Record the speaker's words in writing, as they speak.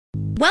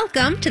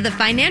Welcome to the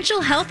Financial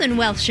Health and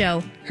Wealth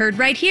Show, heard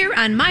right here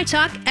on My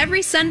Talk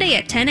every Sunday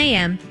at 10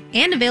 a.m.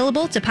 and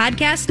available to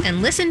podcast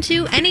and listen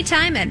to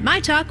anytime at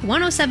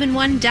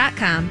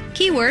mytalk1071.com.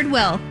 Keyword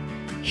wealth.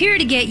 Here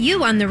to get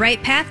you on the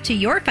right path to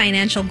your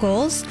financial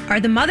goals are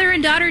the mother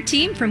and daughter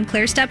team from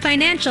ClearStep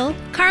Financial,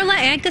 Carla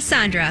and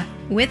Cassandra,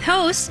 with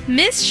host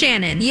Miss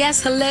Shannon.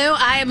 Yes, hello.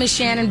 I am Miss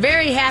Shannon.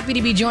 Very happy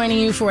to be joining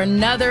you for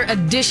another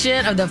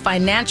edition of the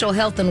Financial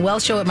Health and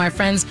Wealth Show with my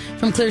friends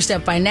from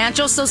ClearStep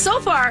Financial.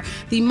 So far,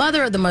 the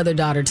mother of the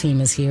mother-daughter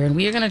team is here, and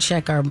we are going to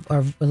check our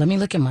let me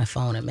look at my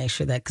phone and make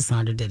sure that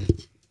Cassandra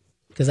didn't,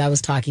 because I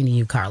was talking to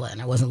you, Carla,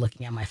 and I wasn't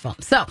looking at my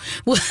phone. So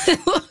we'll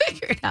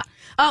figure it out.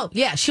 Oh,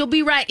 yeah, she'll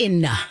be right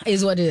in,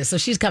 is what it is. So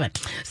she's coming.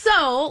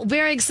 So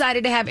very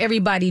excited to have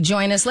everybody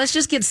join us. Let's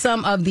just get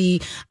some of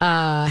the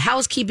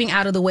housekeeping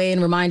out of the way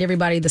and remind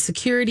everybody the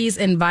securities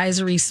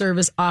advisory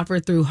service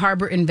offered through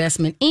Harbor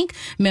Investment, Inc.,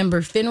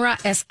 member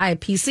FINRA,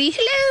 SIPC.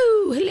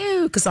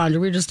 Hello, Cassandra.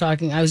 We were just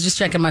talking. I was just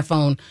checking my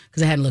phone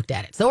because I hadn't looked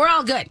at it. So we're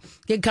all good.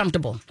 Get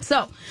comfortable.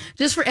 So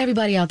just for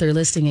everybody out there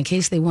listening, in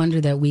case they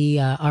wonder that we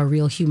are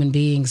real human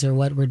beings or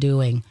what we're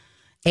doing,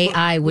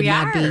 AI would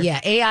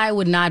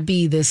not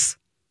be this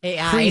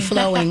free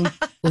flowing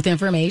with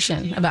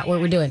information about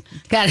what we're doing.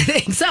 Kind of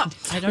thing. So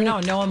I don't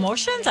know. No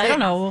emotions? I don't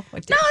know.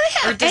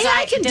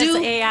 AI can does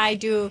do. AI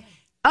do?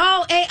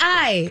 Oh,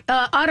 AI,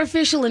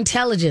 artificial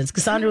intelligence.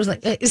 Cassandra was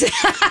like,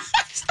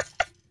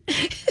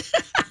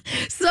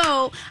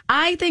 so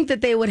I think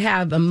that they would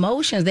have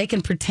emotions. They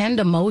can pretend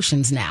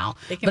emotions now,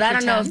 but I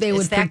don't know if they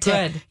would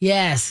pretend. Good?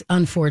 Yes,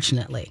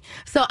 unfortunately.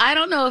 So I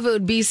don't know if it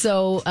would be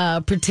so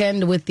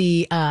pretend with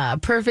the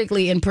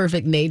perfectly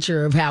imperfect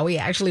nature of how we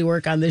actually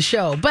work on this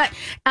show. But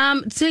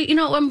so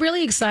I'm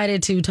really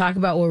excited to talk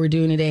about what we're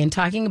doing today and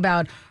talking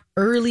about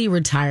early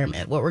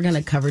retirement, what we're going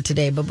to cover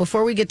today. But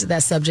before we get to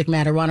that subject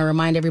matter, I want to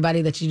remind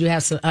everybody that you do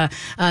have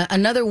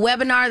another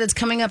webinar that's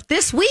coming up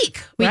this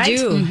week. We right?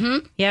 do.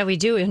 Mm-hmm. Yeah, we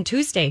do. On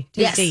Tuesday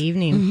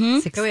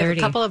evening, 6:30. So we have a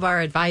couple of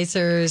our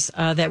advisors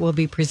that will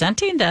be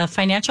presenting the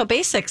financial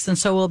basics. And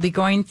so we'll be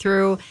going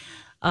through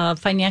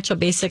financial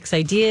basics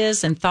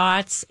ideas and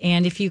thoughts.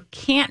 And if you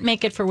can't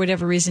make it for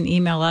whatever reason,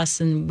 email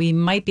us and we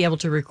might be able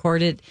to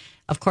record it.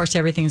 Of course,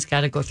 everything's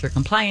got to go through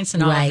compliance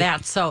and all of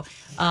that. So,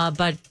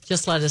 but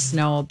just let us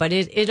know. But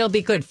it'll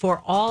be good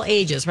for all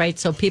ages, right?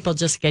 So people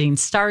just getting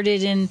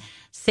started in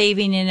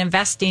saving and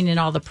investing in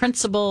all the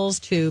principles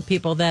to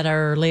people that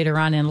are later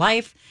on in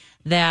life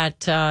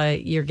that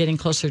you're getting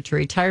closer to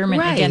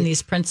retirement. Right. Again,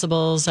 these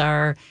principles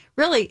are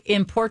really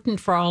important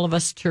for all of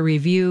us to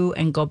review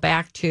and go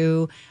back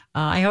to.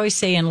 I always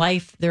say in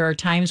life, there are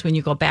times when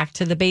you go back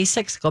to the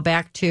basics, go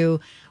back to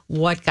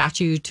what got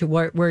you to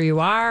where you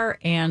are.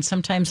 And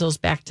sometimes those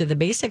back to the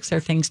basics are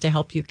things to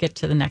help you get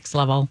to the next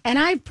level. And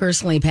I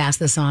personally passed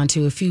this on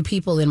to a few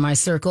people in my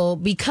circle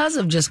because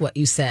of just what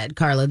you said,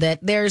 Carla, that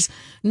there's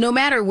no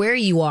matter where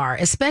you are,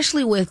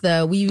 especially with,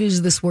 we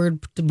used this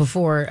word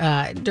before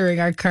during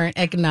our current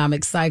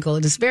economic cycle,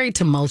 it is very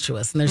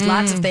tumultuous and there's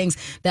lots of things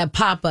that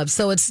pop up.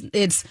 So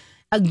it's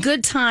a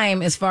good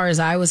time, as far as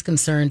I was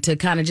concerned, to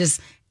kind of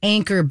just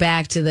anchor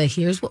back to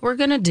here's what we're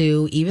going to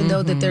do, even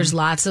though that there's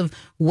lots of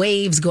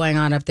waves going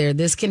on up there.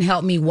 This can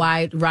help me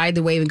ride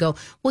the wave and go,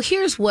 well,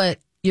 here's what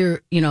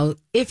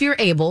if you're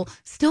able,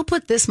 still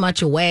put this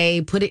much away,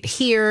 put it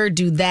here,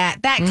 do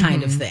that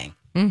kind of thing.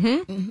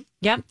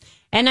 Yep.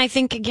 And I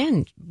think,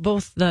 again,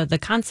 both the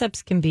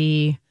concepts can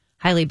be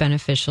highly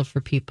beneficial for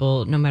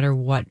people no matter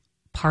what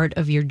part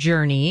of your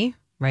journey.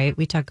 Right.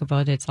 We talk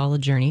about it's all a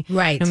journey.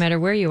 Right. No matter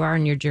where you are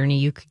in your journey,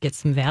 you could get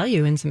some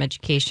value and some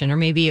education, or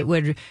maybe it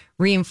would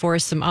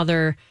reinforce some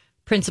other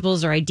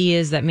principles or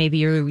ideas that maybe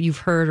you've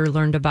heard or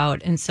learned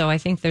about. And so I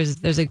think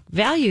there's a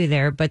value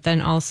there. But then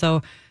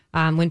also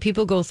when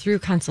people go through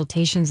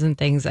consultations and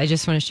things, I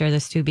just want to share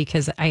this too,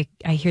 because I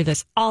hear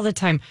this all the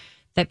time,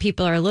 that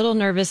people are a little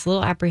nervous, a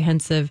little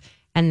apprehensive.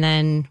 And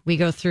then we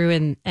go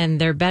through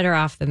and they're better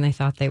off than they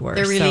thought they were.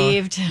 They're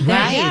relieved.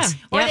 Right. Yeah.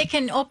 Or they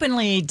can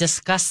openly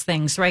discuss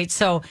things, right?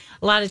 So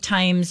a lot of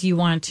times you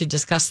want to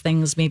discuss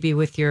things maybe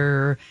with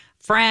your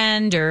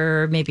friend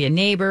or maybe a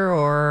neighbor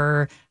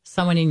or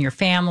someone in your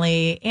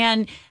family.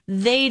 And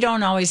they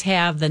don't always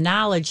have the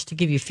knowledge to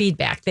give you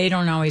feedback. They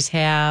don't always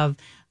have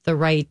the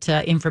right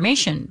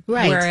information.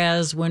 Right.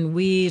 Whereas when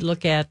we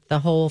look at the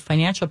whole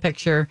financial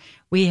picture,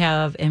 we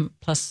have, and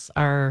plus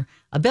our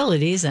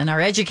abilities and our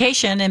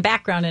education and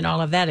background and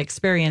all of that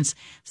experience.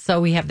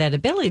 So we have that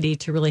ability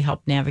to really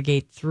help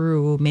navigate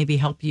through, maybe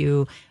help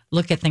you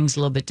look at things a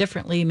little bit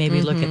differently,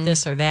 maybe look at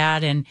this or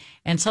that. And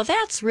so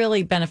that's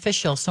really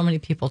beneficial. So many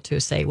people too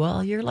say,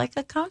 well, you're like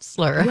a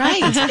counselor.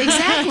 Right,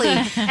 exactly.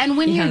 And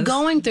when you're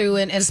going through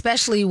it,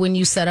 especially when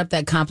you set up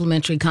that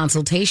complimentary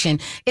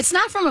consultation, it's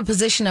not from a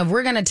position of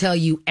we're going to tell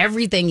you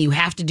everything you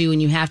have to do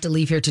and you have to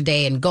leave here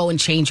today and go and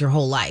change your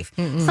whole life.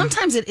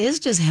 Sometimes it is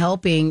just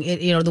helping,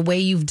 the way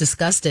you've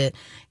discussed it,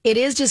 it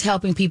is just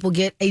helping people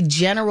get a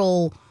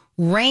general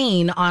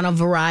rein on a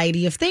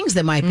variety of things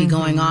that might be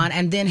going on,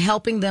 and then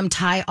helping them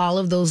tie all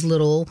of those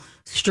little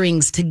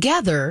strings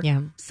together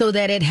so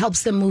that it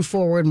helps them move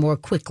forward more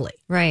quickly.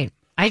 Right.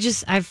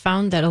 I've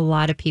found that a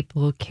lot of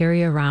people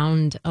carry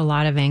around a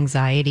lot of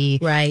anxiety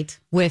Right.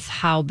 with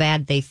how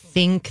bad they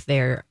think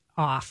they're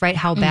off, right?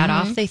 How bad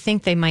off they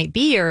think they might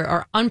be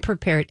or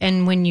unprepared.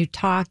 And when you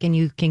talk and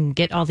you can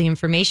get all the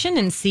information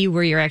and see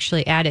where you're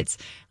actually at, it's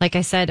like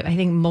I said, I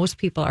think most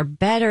people are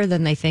better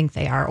than they think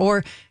they are,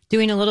 or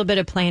doing a little bit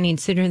of planning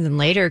sooner than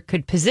later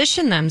could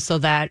position them so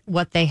that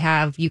what they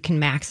have you can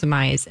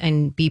maximize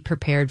and be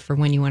prepared for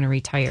when you want to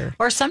retire.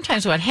 Or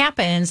sometimes what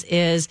happens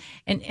is,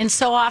 and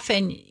so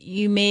often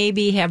you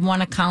maybe have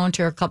one account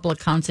or a couple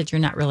accounts that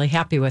you're not really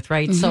happy with,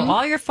 right? So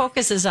all your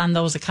focus is on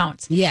those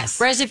accounts. Yes.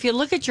 Whereas if you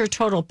look at your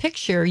total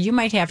picture, you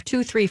might have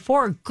 2, 3,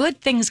 4 good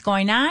things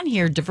going on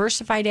here,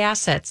 diversified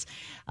assets.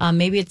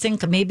 Maybe it's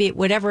income, maybe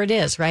whatever it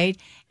is, right?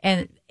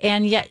 And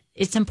yet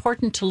it's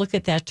important to look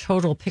at that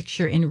total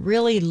picture and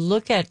really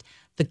look at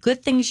the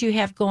good things you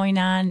have going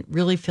on,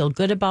 really feel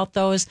good about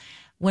those.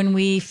 When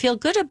we feel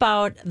good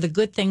about the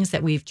good things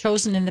that we've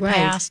chosen in the Right.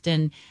 past,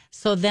 and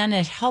so then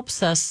it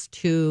helps us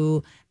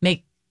to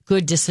make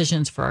good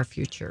decisions for our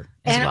future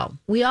as And well.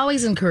 we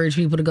always encourage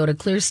people to go to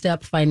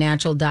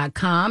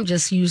clearstepfinancial.com.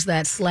 Just use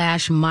that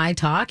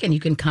 /mytalk and you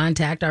can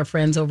contact our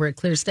friends over at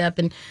ClearStep.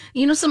 And,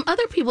 some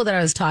other people that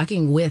I was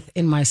talking with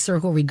in my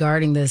circle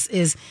regarding this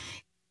is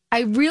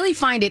I really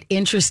find it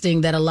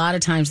interesting that a lot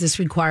of times this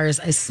requires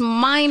a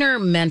minor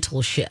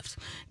mental shift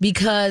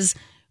because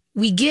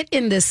we get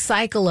in this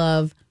cycle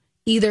of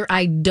either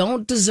I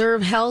don't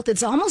deserve health.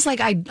 It's almost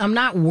like I'm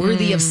not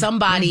worthy of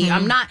somebody.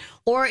 I'm not,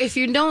 or if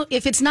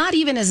it's not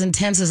even as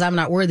intense as I'm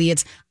not worthy,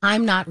 it's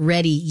I'm not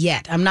ready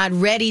yet. I'm not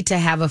ready to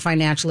have a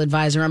financial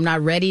advisor. I'm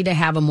not ready to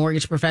have a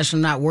mortgage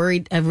professional. I'm not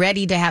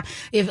ready to have,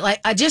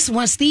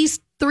 once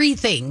these 3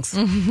 things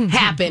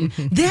happen,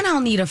 then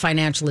I'll need a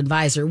financial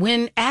advisor.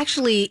 When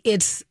actually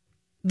it's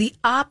the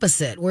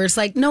opposite, where it's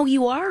like, no,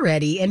 you are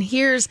ready. And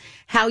here's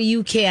how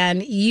you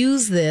can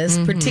use this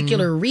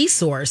particular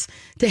resource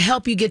to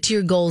help you get to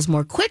your goals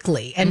more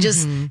quickly. And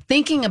just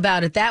thinking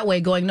about it that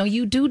way, going, no,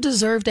 you do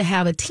deserve to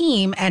have a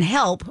team and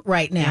help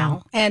right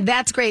now. Yeah. And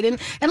that's great. And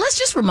let's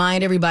just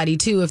remind everybody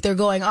too, if they're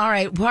going, all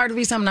right, part of the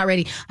reason I'm not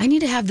ready, I need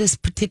to have this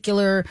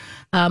particular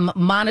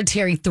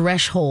monetary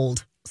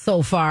threshold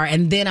so far,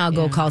 and then I'll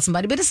go call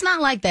somebody. But it's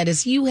not like that.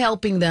 It's you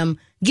helping them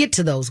get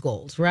to those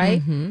goals,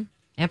 right?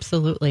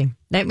 Absolutely.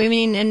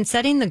 And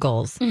setting the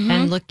goals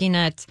and looking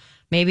at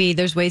maybe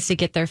there's ways to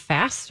get there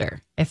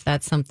faster if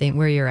that's something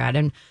where you're at.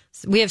 And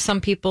we have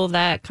some people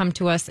that come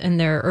to us and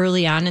they're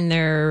early on in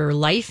their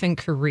life and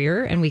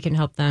career, and we can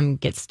help them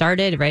get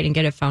started, right, and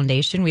get a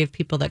foundation. We have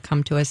people that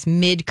come to us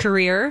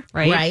mid-career,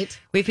 right? Right.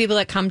 We have people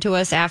that come to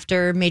us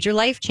after major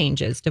life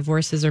changes,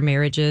 divorces or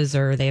marriages,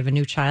 or they have a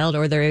new child,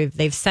 or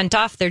they've sent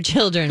off their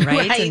children,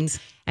 right? Right. And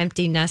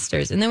empty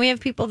nesters. And then we have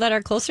people that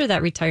are closer to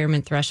that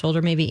retirement threshold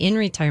or maybe in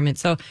retirement.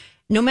 So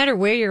no matter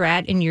where you're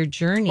at in your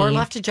journey. Or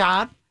left a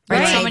job.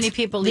 Right. Right. So many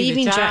people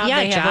leaving Leaving job.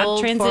 They have job old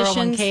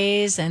transitions.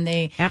 401ks and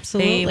they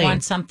Absolutely.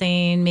 want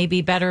something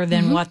maybe better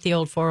than what the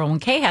old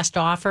 401k has to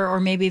offer, or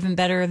maybe even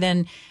better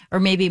than, or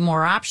maybe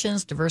more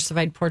options,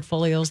 diversified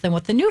portfolios than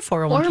what the new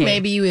 401k. Or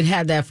maybe you had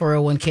had that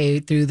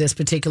 401k through this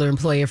particular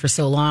employer for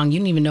so long, you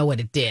didn't even know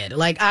what it did.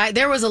 Like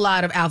there was a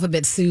lot of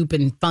alphabet soup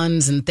and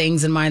funds and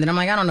things in mine that I'm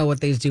like, I don't know what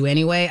these do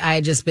anyway. I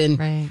had just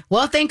been,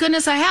 well, thank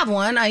goodness I have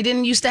one. I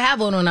didn't used to have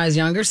one when I was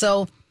younger,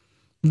 so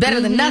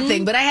better than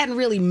nothing, but I hadn't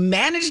really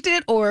managed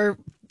it, or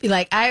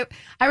like I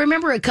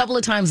remember a couple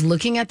of times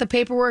looking at the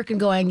paperwork and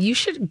going, you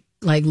should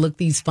like look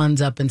these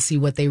funds up and see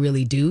what they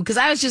really do. Because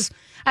I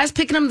was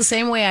picking them the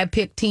same way I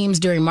picked teams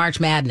during March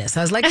Madness.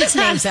 I was like, this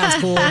name sounds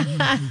cool.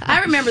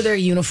 I remember their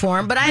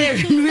uniform, but I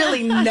didn't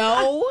really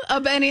know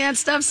about any of that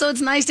stuff. So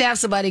it's nice to have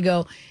somebody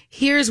go,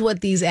 here's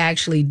what these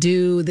actually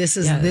do. This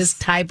is this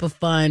type of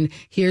fund.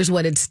 Here's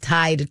what it's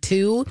tied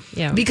to.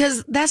 Yeah.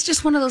 Because that's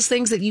just one of those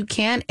things that you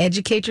can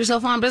educate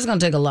yourself on, but it's going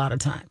to take a lot of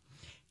time.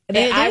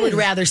 I would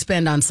rather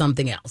spend on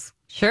something else.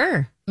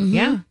 Sure.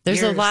 Yeah.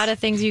 There's a lot of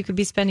things you could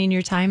be spending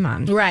your time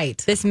on. Right.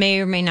 This may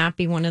or may not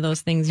be one of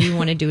those things you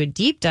want to do a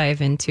deep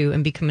dive into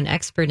and become an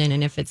expert in.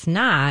 And if it's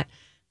not,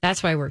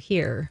 that's why we're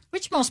here.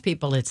 Which most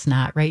people, it's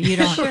not, right? You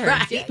don't,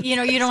 Right. you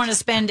don't want to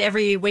spend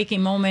every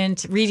waking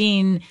moment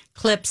reading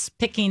clips,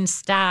 picking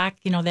stock,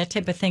 that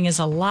type of thing is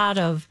a lot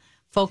of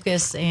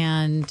focus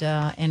and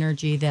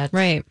energy that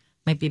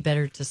might be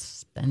better to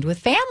spend with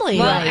family.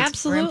 Well, right?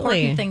 absolutely. Or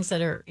important things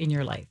that are in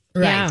your life.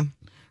 Right. Yeah.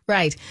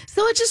 Right.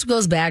 So it just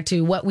goes back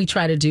to what we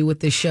try to do with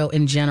this show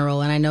in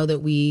general. And I know that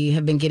we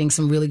have been getting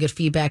some really good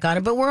feedback on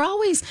it, but we're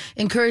always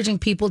encouraging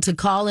people to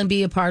call and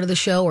be a part of the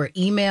show, or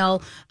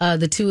email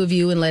the two of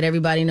you and let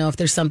everybody know if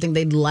there's something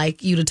they'd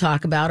like you to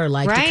talk about or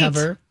like to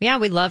cover. Yeah,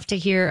 we'd love to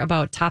hear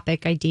about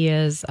topic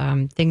ideas,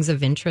 things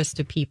of interest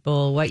to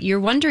people, what you're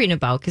wondering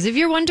about. Because if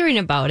you're wondering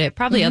about it,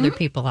 probably other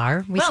people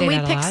are. We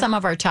pick some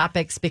of our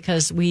topics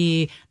because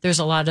there's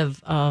a lot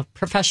of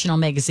professional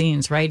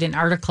magazines, right, and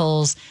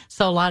articles.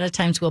 So a lot of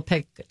times we'll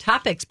pick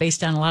topics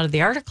based on a lot of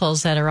the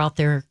articles that are out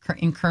there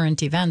in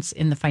current events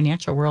in the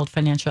financial world,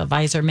 Financial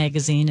Advisor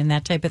magazine and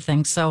that type of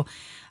thing. So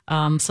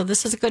So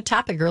this is a good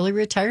topic, early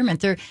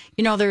retirement.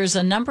 There's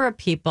a number of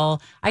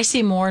people. I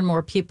see more and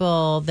more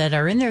people that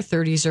are in their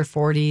 30s or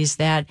 40s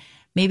that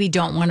maybe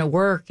don't want to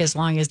work as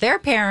long as their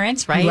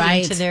parents,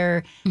 right? Into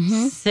their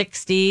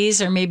 60s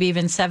or maybe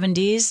even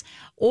 70s.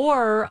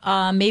 Or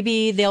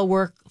maybe they'll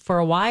work for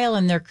a while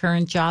in their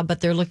current job, but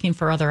they're looking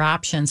for other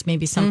options,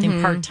 maybe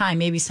something part-time,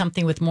 maybe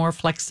something with more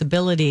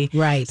flexibility.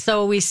 Right.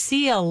 So we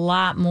see a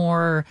lot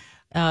more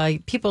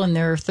people in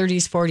their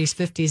 30s, 40s,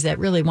 50s that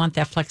really want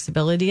that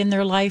flexibility in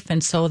their life.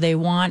 And so they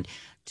want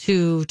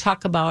to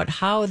talk about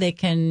how they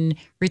can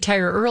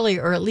retire early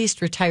or at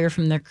least retire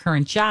from their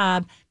current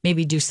job,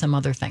 maybe do some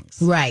other things.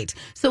 Right.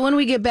 So when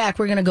we get back,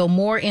 we're going to go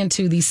more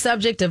into the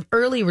subject of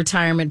early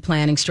retirement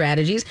planning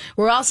strategies.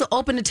 We're also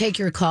open to take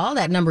your call.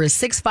 That number is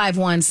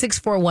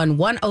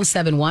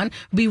 651-641-1071.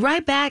 We'll be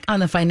right back on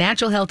the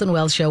Financial Health and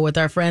Wealth Show with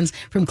our friends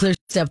from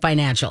ClearStep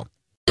Financial.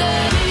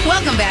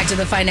 Welcome back to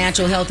the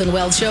Financial Health and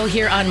Wealth Show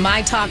here on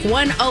My Talk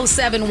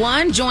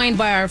 1071, joined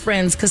by our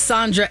friends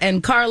Cassandra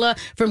and Carla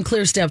from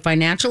ClearStep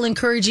Financial,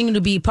 encouraging you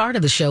to be part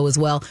of the show as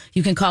well.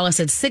 You can call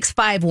us at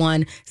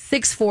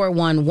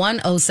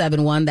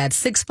 651-641-1071.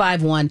 That's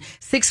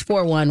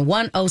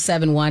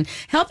 651-641-1071,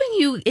 helping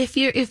you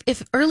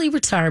if early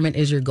retirement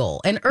is your goal.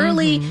 And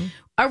early,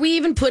 are we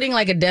even putting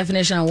like a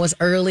definition on what's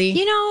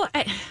early?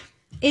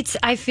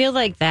 I feel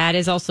like that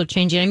is also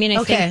changing. I mean,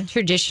 I think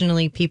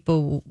traditionally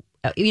people,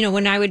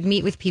 when I would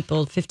meet with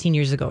people 15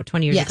 years ago,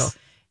 20 years ago,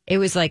 it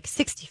was like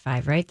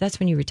 65, right? That's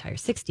when you retire,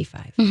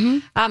 65.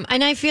 And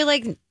I feel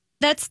like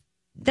that's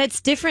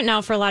different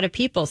now for a lot of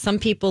people. Some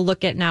people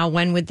look at now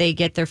when would they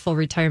get their full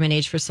retirement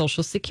age for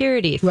Social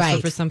Security. Right. So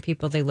for some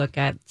people, they look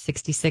at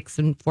 66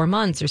 and 4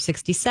 months or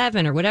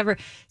 67 or whatever.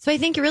 So I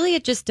think really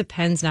it just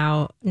depends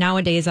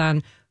nowadays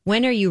on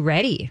when are you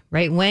ready,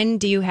 right? When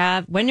are you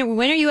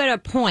at a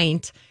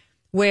point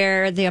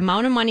where the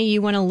amount of money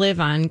you want to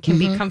live on can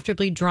be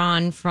comfortably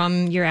drawn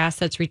from your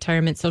assets,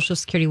 retirement, Social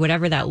Security,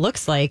 whatever that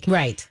looks like.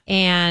 Right.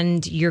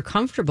 And you're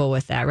comfortable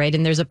with that, right?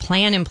 And there's a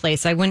plan in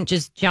place. I wouldn't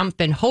just jump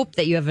and hope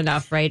that you have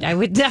enough, right? I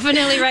would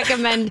definitely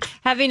recommend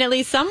having at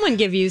least someone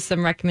give you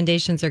some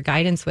recommendations or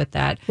guidance with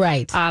that.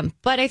 Right.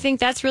 But I think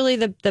that's really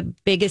the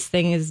biggest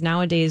thing is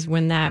nowadays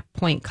when that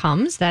point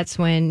comes, that's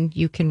when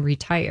you can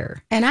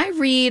retire. And I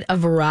read a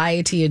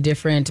variety of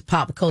different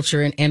pop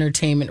culture and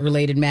entertainment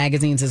related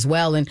magazines as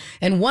well.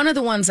 And one of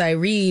the ones I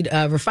read,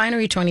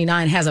 Refinery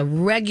 29, has a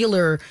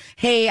regular,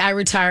 hey, I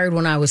retired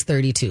when I was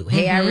 32.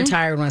 Hey, I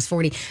retired when I was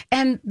 40.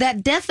 And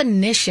that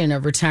definition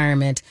of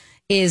retirement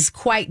is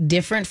quite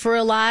different for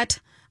a lot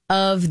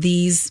of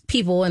these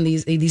people and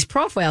these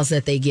profiles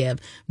that they give.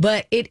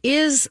 But it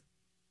is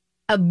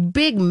a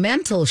big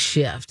mental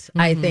shift,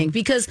 I think,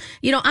 because,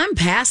 I'm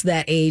past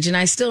that age and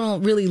I still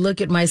don't really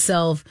look at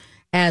myself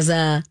as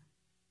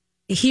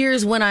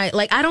here's when I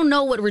don't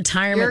know what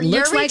retirement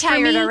looks like for me.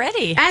 You're retired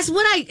already. As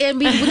what I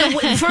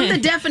mean, from the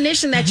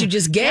definition that you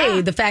just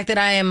gave, the fact that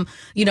I am,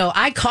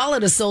 I call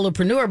it a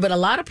solopreneur, but a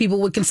lot of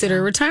people would consider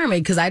it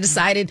retirement because I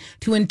decided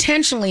to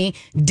intentionally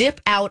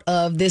dip out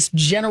of this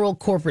general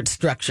corporate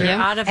structure.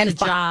 Out of the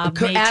job.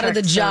 Out of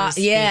the job.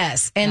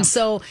 Yes. And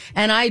so,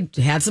 and I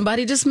had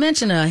somebody just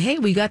mention, hey,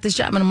 we got this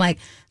job. And I'm like,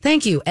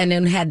 thank you. And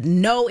then had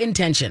no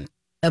intention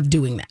of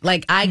doing that.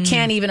 Like, I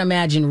can't even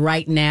imagine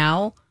right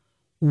now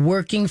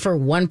working for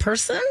one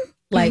person.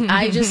 Like,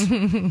 I just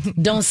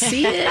don't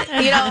see it,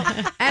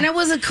 and it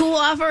was a cool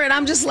offer. And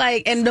I'm just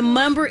like, and the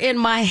number in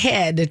my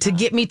head to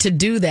get me to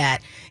do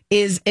that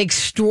is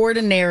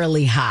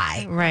extraordinarily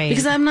high. Right.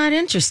 Because I'm not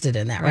interested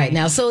in that right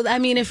now. So, I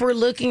mean, if we're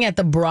looking at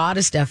the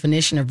broadest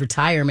definition of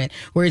retirement,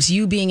 where it's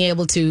you being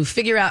able to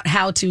figure out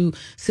how to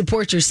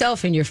support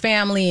yourself and your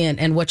family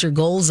and what your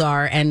goals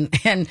are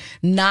and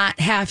not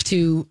have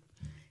to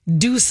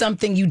do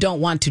something you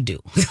don't want to do.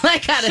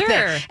 Like kind of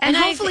thing. And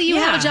hopefully you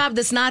have a job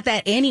that's not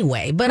that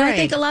anyway. But I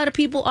think a lot of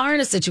people are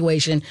in a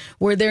situation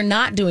where they're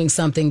not doing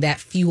something that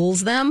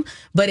fuels them,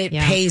 but it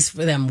pays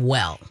for them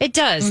well. It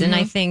does. And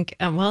I think,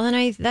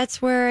 that's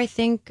where I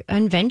think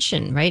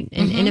invention, right?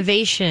 And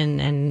innovation.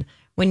 And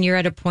when you're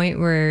at a point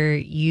where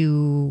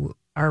you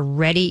are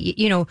ready,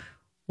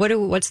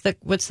 what's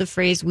the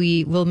phrase?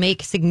 We will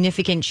make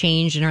significant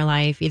change in our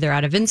life, either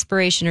out of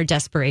inspiration or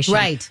desperation.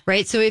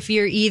 Right. So if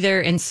you're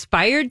either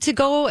inspired to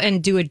go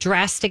and do a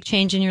drastic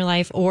change in your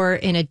life or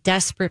in a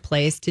desperate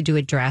place to do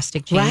a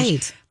drastic change.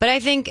 Right. But I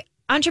think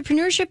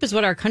entrepreneurship is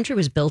what our country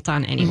was built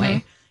on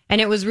anyway.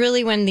 And it was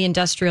really when the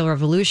Industrial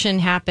Revolution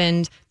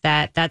happened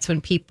that's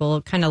when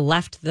people kind of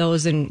left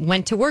those and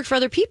went to work for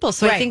other people.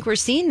 So I think we're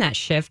seeing that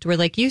shift where,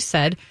 like you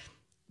said,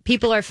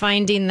 people are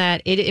finding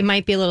that it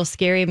might be a little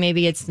scary.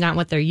 Maybe it's not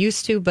what they're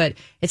used to, but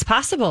it's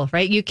possible,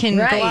 right? You can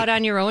go out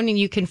on your own and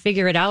you can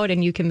figure it out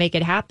and you can make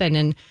it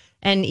happen.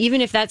 And even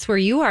if that's where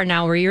you are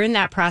now, where you're in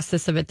that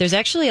process of it, there's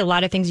actually a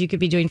lot of things you could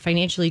be doing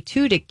financially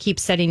too to keep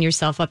setting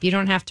yourself up. You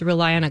don't have to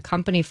rely on a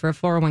company for a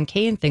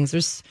 401k and things.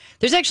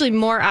 There's actually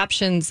more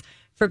options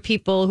for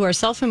people who are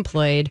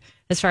self-employed,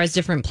 as far as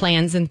different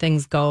plans and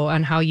things go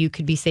on how you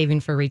could be saving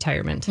for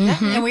retirement.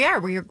 And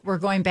we're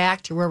going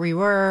back to where we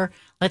were,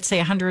 let's say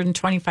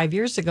 125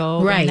 years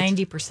ago, Right. when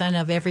 90%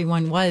 of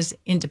everyone was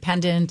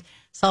independent,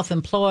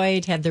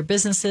 self-employed, had their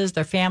businesses,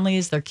 their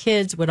families, their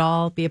kids would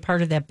all be a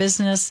part of that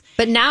business.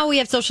 But now we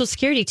have Social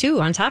Security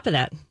too on top of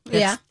that.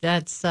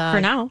 That's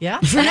For now. Yeah.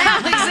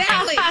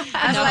 Exactly.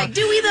 I was like,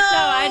 do we though?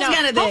 I know.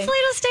 Kind of thing. Hopefully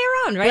it'll stay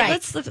around,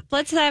 right? Right.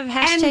 Let's have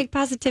hashtag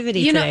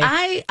positivity You know,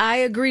 today. I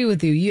agree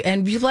with you.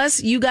 And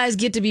plus, you guys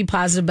get to be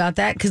positive about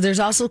that because there's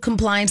also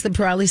compliance that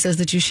probably says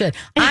that you should.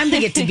 I'm to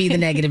get to be the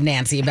negative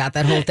Nancy about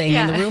that whole thing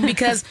in the room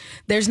because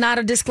there's not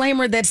a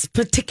disclaimer that's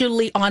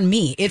particularly on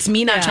me. It's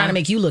me not trying to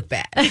make you look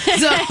bad.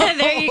 So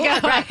There you go.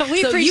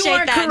 We so appreciate you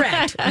are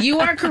that. correct. You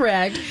are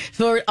correct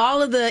for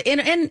all of the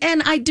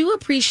and I do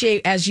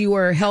appreciate as you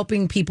are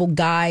helping people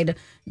guide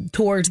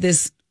towards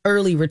this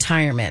early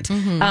retirement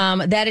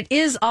that it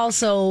is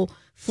also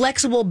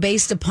flexible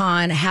based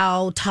upon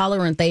how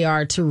tolerant they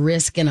are to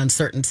risk and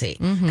uncertainty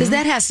because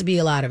that has to be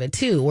a lot of it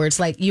too, where it's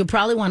like you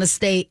probably want to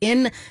stay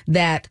in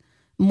that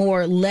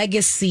more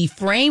legacy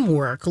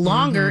framework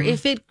longer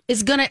if it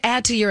is going to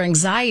add to your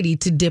anxiety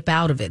to dip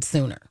out of it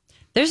sooner.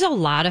 There's a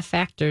lot of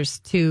factors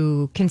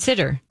to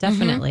consider,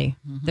 definitely.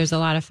 There's a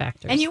lot of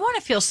factors. And you want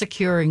to feel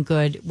secure and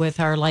good with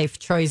our life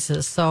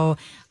choices. So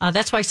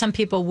that's why some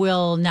people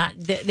will not,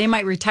 they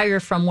might retire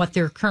from what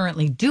they're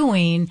currently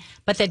doing,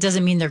 but that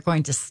doesn't mean they're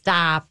going to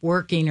stop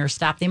working or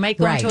stop. They might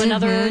go Right. into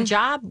another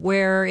job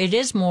where it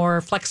is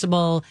more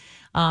flexible,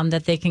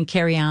 that they can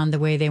carry on the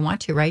way they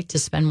want to, right? To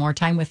spend more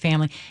time with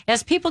family.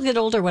 As people get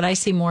older, what I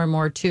see more and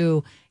more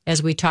too,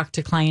 as we talk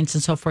to clients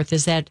and so forth,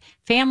 is that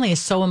family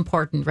is so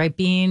important, right?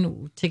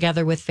 Being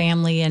together with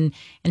family and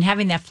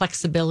having that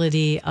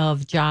flexibility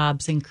of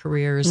jobs and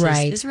careers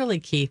Right. is really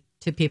key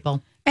to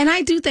people. And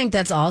I do think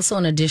that's also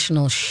an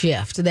additional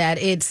shift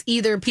that it's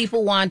either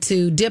people want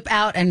to dip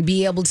out and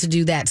be able to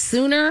do that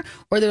sooner,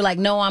 or they're like,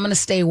 no, I'm going to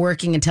stay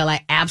working until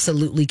I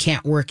absolutely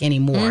can't work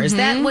anymore. Is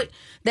that what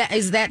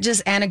is that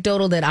just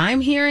anecdotal that I'm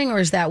hearing, or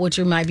is that what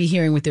you might be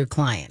hearing with your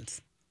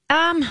clients?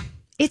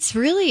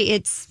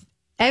 It's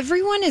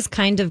everyone is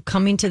kind of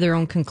coming to their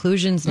own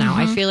conclusions now.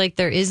 I feel like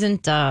there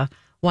isn't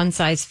one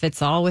size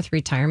fits all with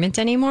retirement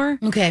anymore.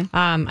 Okay.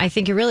 I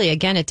think it really,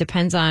 again, it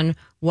depends on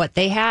what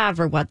they have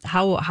or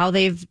how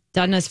they've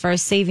done as far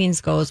as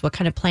savings goes, what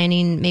kind of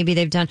planning maybe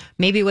they've done,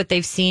 maybe what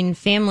they've seen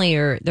family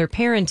or their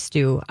parents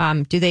do.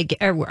 Are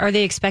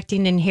they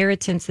expecting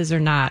inheritances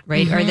or not?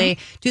 Right?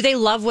 Do they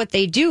love what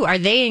they do? Are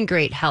they in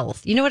great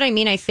health? You know what I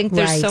mean? I think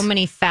there's so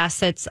many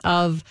facets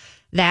of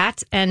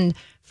that. And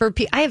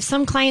I have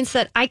some clients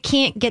that I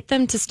can't get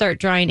them to start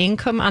drawing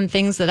income on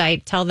things that I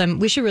tell them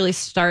we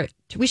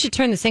should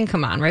turn this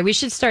income on, right? We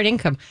should start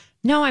income.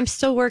 No, I'm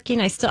still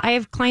working. I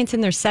have clients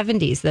in their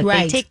 70s that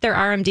they take their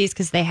RMDs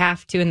because they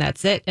have to, and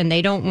that's it. And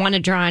they don't want to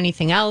draw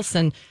anything else.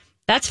 And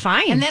that's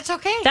fine. And that's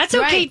okay. That's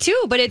okay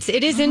too. But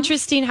it is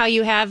interesting how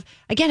you have,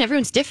 again,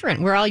 everyone's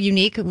different. We're all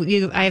unique.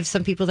 I have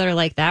some people that are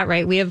like that,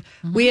 right? We have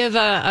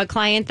a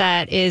client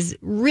that is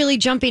really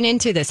jumping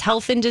into this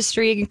health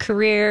industry and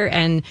career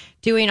and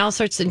doing all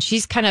sorts, and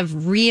she's kind of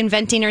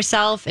reinventing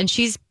herself, and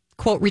she's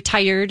quote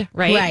retired,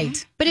 right?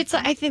 Right. But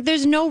I think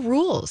there's no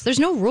rules. There's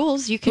no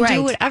rules. You can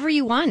do whatever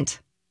you want.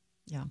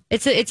 Yeah.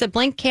 It's a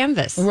blank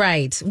canvas.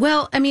 Right.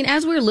 Well, I mean,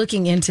 as we're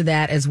looking into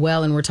that as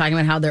well, and we're talking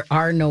about how there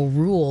are no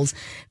rules,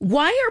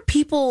 why are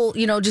people,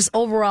 just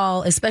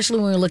overall,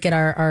 especially when we look at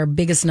our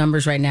biggest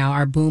numbers right now,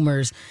 our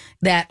boomers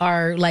that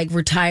are like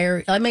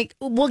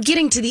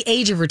getting to the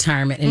age of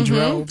retirement in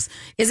droves,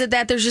 is it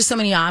that there's just so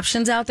many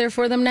options out there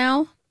for them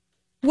now?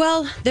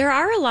 Well, there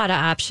are a lot of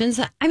options.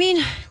 I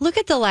mean, look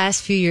at the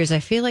last few years. I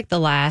feel like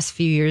the last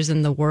few years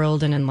in the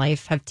world and in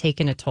life have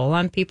taken a toll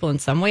on people in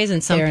some ways.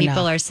 And some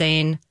people are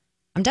saying,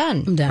 I'm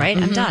done, right?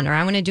 I'm done. Or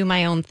I want to do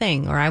my own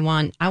thing. Or I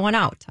want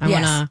out. I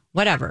want to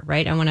whatever,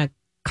 right? I want to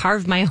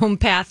carve my own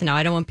path now.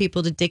 I don't want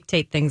people to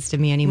dictate things to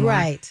me anymore.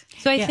 Right.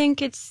 So I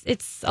think it's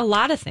a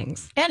lot of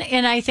things.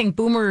 And I think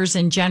boomers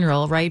in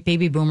general, right?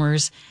 Baby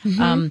boomers,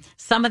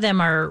 some of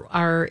them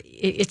are,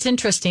 it's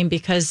interesting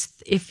because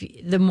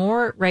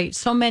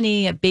so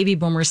many baby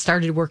boomers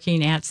started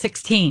working at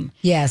 16.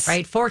 Yes.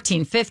 Right?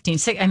 14, 15,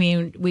 16. I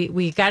mean,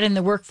 we got in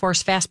the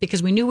workforce fast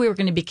because we knew we were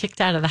going to be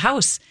kicked out of the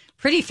house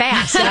pretty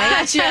fast. Right?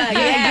 Gotcha.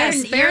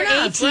 Yes. You're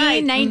enough.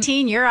 18,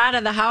 19, you're out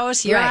of the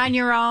house, you're on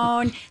your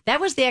own.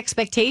 That was the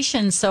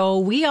expectation. So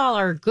we all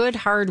are good,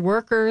 hard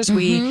workers.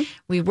 We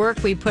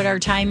work, we put our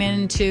time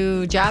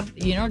into jobs.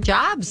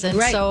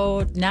 And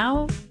so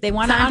now they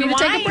want to unwind.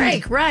 To take a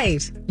break.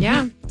 Right.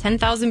 Yeah.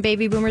 10,000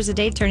 baby boomers a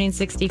day turning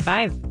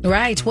 65.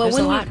 Right. Well,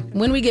 There's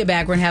when we get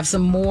back, we're going to have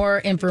some more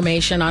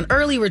information on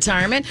early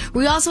retirement.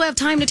 We also have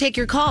time to take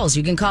your calls.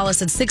 You can call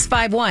us at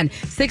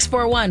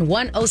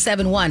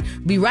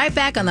 651-641-1071. Be right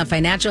back on the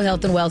Financial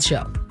Health and Wealth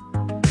Show.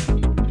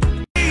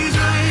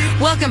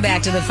 Welcome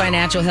back to the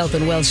Financial Health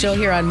and Wealth Show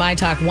here on My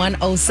Talk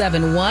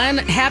 1071.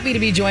 Happy to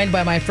be joined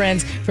by my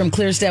friends from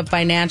ClearStep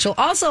Financial.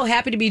 Also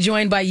happy to be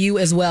joined by you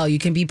as well. You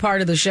can be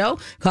part of the show.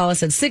 Call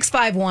us at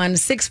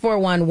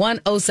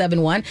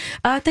 651-641-1071.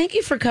 Thank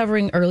you for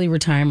covering early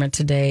retirement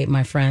today,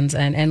 my friends,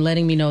 and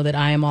letting me know that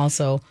I am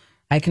also...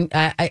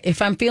 if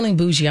I'm feeling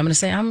bougie, I'm going to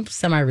say I'm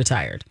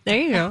semi-retired. There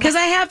you go. Because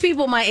I have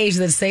people my age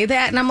that say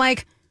that, and I'm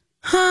like,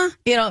 huh?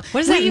 What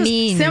does that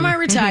mean?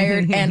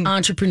 Semi-retired and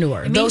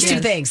entrepreneur. Those two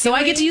things. So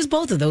I get to use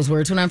both of those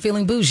words when I'm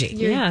feeling bougie.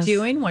 You're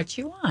doing what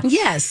you want.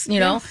 Yes.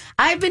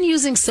 I've been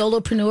using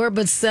solopreneur,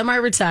 but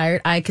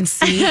semi-retired, I can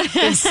see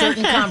in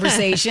certain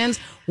conversations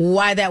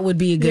why that would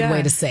be a good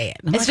way to say it.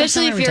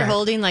 Especially if you're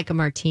holding like a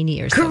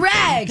martini or something.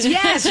 Correct.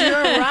 Yes, you're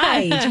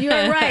right.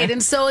 You're right.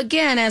 And so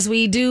again, as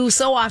we do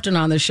so often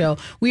on the show,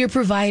 we are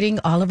providing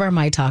all of our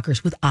My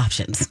Talkers with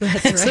options.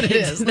 That's right. What it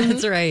is.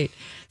 That's right.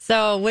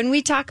 So when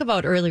we talk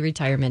about early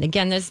retirement,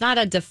 again, there's not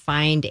a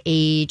defined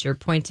age or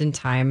point in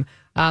time.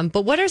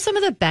 But what are some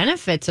of the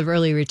benefits of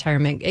early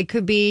retirement? It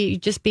could be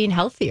just being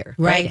healthier,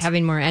 right?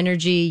 Having more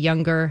energy,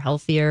 younger,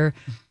 healthier,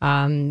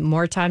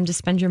 more time to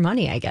spend your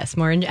money, I guess,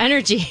 more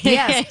energy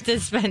to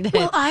spend it.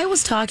 Well, I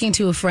was talking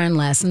to a friend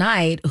last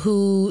night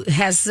who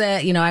has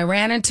said, I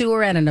ran into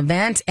her at an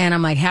event and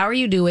I'm like, how are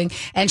you doing?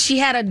 And she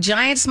had a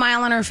giant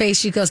smile on her face.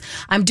 She goes,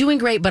 I'm doing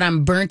great, but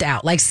I'm burnt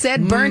out. Like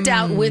said burnt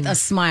out with a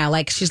smile.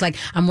 Like she's like,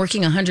 I'm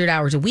working 100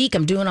 hours a week.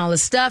 I'm doing all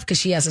this stuff because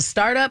she has a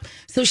startup.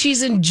 So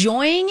she's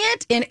enjoying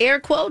it in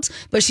air quotes,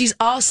 but she's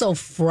also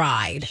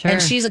fried. Sure.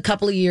 And she's a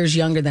couple of years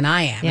younger than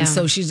I am. Yeah. And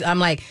so I'm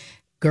like,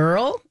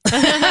 girl,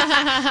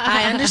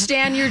 I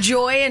understand your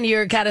joy and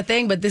your kind of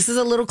thing, but this is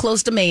a little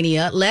close to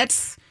mania.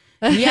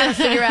 You got to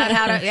figure out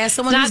how to, as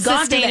someone who's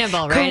gone through that.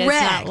 Sustainable, right?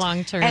 Correct. It's not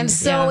long term. And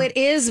so it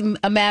is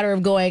a matter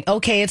of going,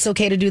 okay, it's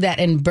okay to do that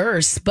in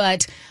bursts,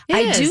 but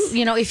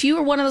if you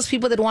were one of those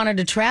people that wanted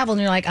to travel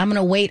and you're like, I'm going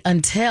to wait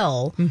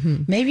until,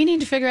 maybe you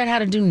need to figure out how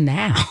to do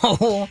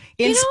now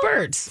in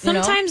spurts.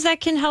 Sometimes that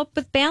can help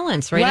with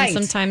balance, right? And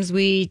sometimes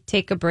we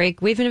take a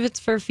break, even if it's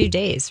for a few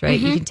days, right?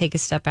 You can take a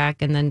step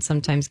back and then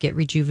sometimes get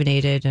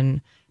rejuvenated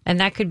and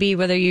that could be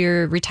whether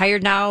you're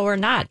retired now or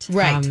not.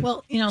 Right.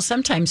 Well,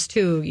 sometimes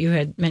too, you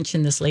had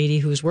mentioned this lady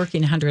who's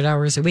working 100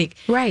 hours a week.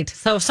 Right.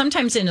 So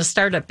sometimes in a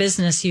startup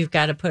business, you've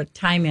got to put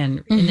time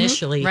in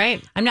initially.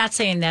 Right. I'm not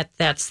saying that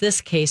that's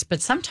this case,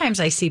 but sometimes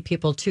I see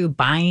people too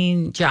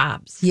buying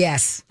jobs.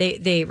 Yes.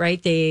 I'm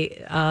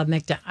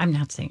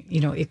not saying,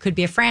 it could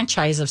be a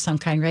franchise of some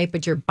kind, right?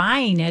 But you're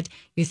buying it.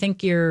 You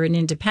think you're an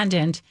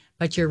independent,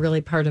 but you're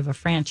really part of a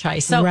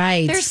franchise. So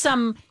there's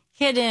some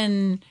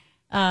hidden...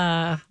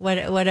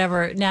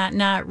 whatever,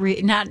 not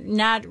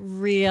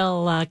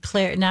real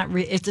clear,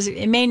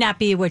 it may not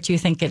be what you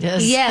think it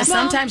is. Yeah,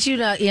 sometimes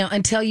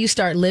until you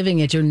start living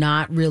it, you're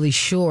not really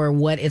sure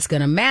what it's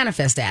going to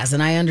manifest as.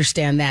 And I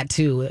understand that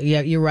too.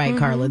 Yeah, you're right,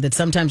 Carla, that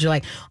sometimes you're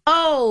like,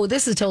 oh,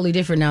 this is totally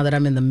different now that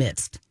I'm in the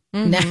midst.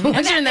 Now,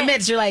 once you're in the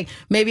midst, you're like,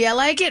 maybe I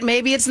like it,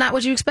 maybe it's not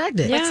what you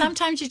expected. But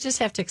sometimes you just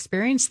have to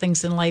experience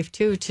things in life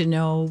too to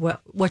know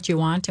what you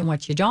want and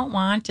what you don't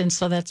want, and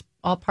so that's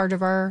all part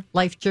of our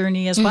life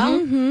journey as well.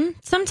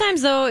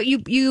 Sometimes though,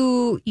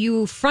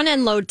 you front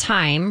end load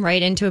time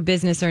right into a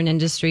business or an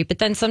industry, but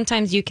then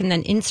sometimes you can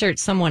then insert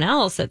someone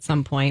else at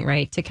some point,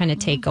 right, to kind of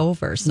take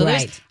over. So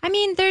there's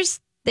maybe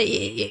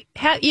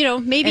and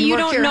you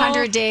don't your know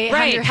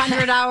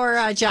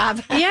 100-hour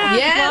job. Yeah.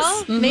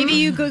 Yes. Well, maybe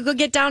you go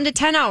get down to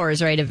 10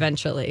 hours, right?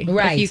 Eventually,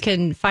 right? If you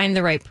can find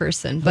the right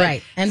person,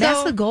 but, and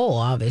that's the goal,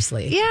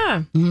 obviously.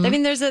 Yeah. I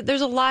mean, there's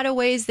a lot of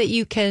ways that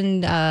you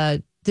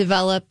can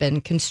develop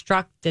and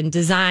construct and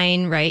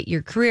design, right,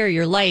 your career,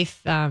 your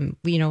life.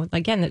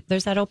 Again,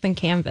 there's that open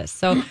canvas.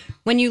 So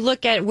when you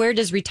look at where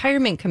does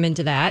retirement come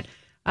into that,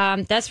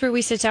 that's where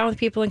we sit down with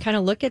people and kind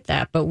of look at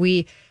that. But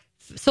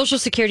Social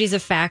Security is a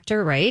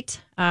factor,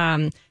 right?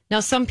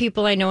 Now, some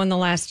people I know in the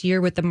last year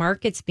with the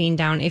markets being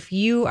down, if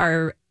you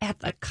are at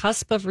the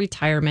cusp of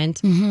retirement,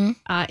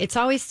 it's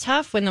always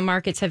tough when the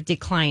markets have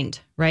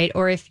declined, right?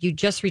 Or if you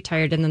just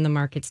retired and then the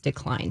markets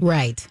decline.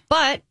 Right.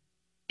 But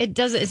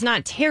it's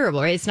not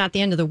terrible, right? It's not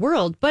the end of the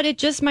world, but it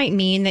just might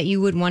mean that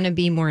you would want to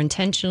be more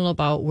intentional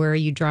about where are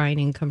you drawing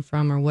income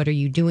from or what are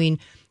you doing.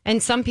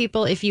 And some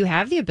people, if you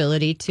have the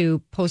ability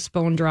to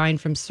postpone drawing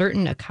from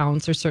certain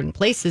accounts or certain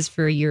places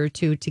for a year or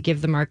two to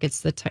give the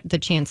markets the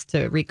chance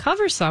to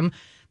recover some,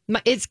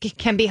 it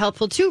can be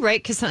helpful too,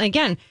 right? Because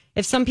again,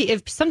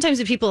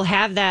 sometimes people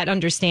have that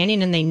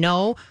understanding and they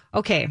know,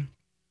 okay,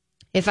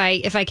 if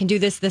I can do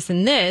this, this,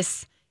 and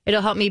this,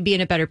 it'll help me be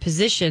in a better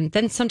position.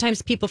 Then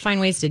sometimes people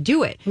find ways to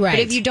do it. Right. But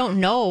if you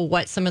don't know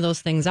what some of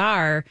those things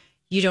are,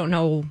 you don't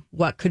know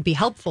what could be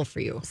helpful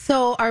for you.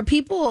 So are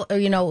people,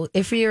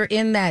 if you're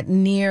in that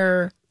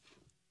near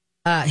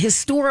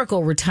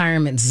historical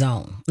retirement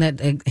zone, that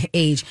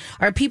age,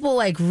 are people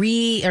like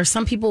are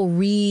some people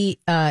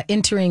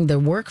entering the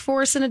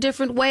workforce in a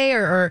different way,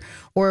 or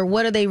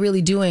what are they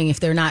really doing if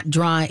they're not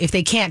if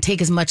they can't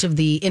take as much of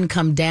the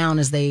income down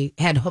as they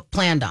had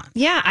planned on?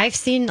 Yeah, I've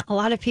seen a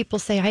lot of people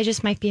say, I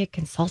just might be a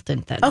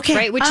consultant then. Okay.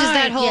 Right? Which is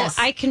that whole, yes.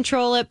 I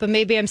control it, but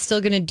maybe I'm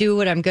still going to do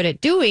what I'm good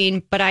at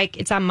doing, but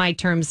it's on my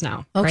terms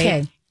now. Okay.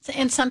 Right?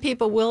 And some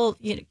people will,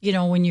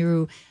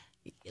 when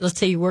let's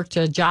say you worked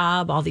a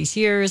job all these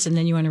years and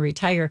then you want to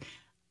retire.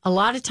 A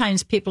lot of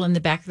times people in the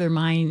back of their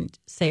mind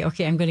say,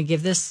 okay, I'm going to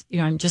give this,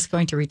 I'm just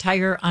going to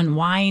retire,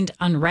 unwind,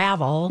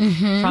 unravel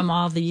from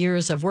all the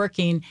years of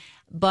working.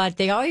 But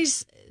they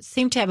always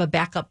seem to have a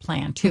backup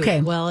plan too.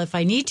 Okay. Well, if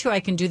I need to,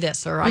 I can do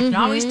this, or I can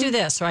always do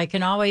this, or I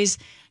can always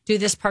do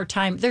this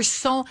part-time. There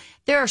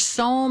are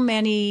so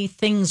many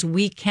things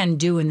we can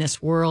do in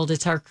this world.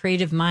 It's our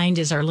creative mind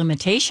is our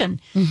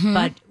limitation,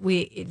 but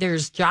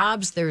there's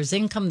jobs, there's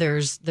income,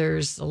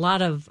 there's a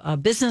lot of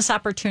business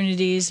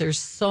opportunities. There's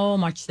so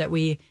much that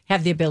we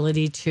have the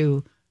ability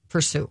to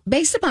pursue.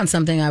 Based upon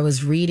something I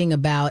was reading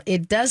about,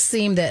 it does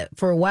seem that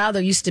for a while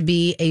there used to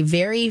be a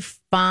very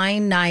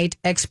finite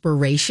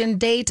expiration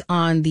date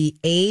on the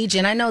age.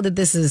 And I know that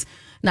this is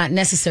not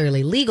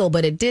necessarily legal,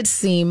 but it did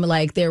seem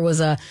like there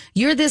was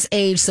you're this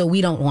age, so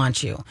we don't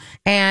want you.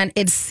 And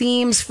it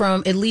seems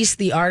from at least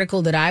the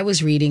article that I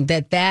was reading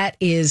that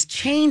is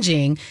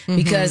changing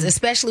because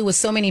especially with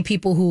so many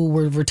people who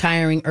were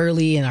retiring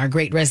early and our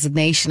great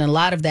resignation, and a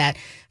lot of that,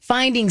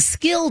 finding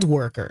skilled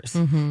workers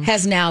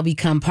has now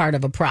become part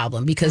of a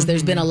problem because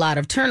there's been a lot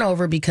of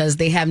turnover because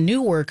they have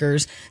new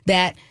workers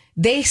that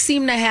they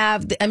seem to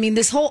have,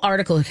 this whole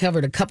article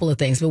covered a couple of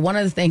things, but one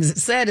of the things it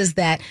said is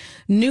that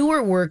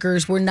newer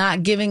workers were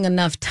not giving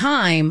enough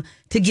time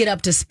to get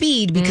up to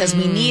speed because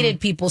we needed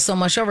people so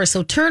much over.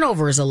 So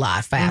turnover is a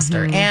lot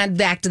faster. And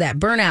back to that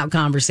burnout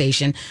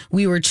conversation,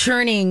 we were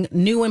churning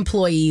new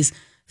employees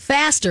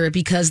faster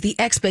because the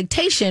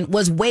expectation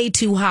was way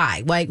too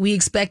high. Like we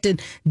expected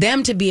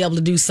them to be able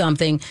to do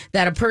something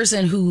that a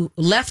person who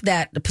left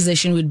that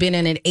position who'd been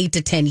in it 8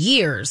 to 10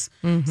 years.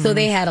 So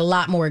they had a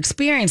lot more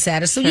experience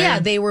at it. So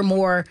yeah, they were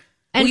more.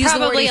 And we'll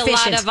probably a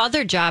lot of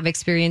other job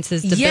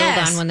experiences to build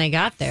on when they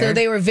got there. So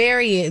they were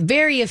very,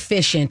 very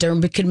efficient or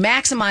could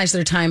maximize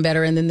their time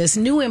better. And then this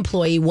new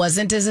employee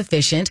wasn't as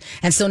efficient.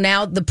 And so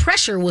now the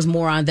pressure was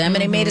more on them.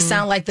 And it made it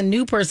sound like the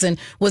new person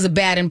was a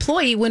bad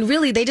employee when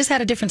really they just had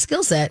a different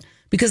skill set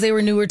because they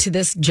were newer to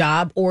this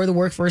job or the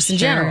workforce in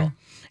general.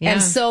 Yeah.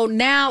 And so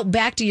now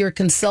back to your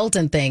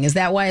consultant thing. Is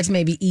that why it's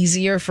maybe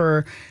easier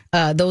for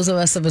those of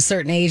us of a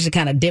certain age to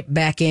kind of dip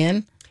back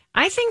in?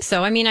 I think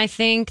so. I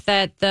think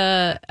that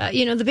the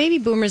baby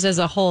boomers as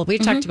a whole,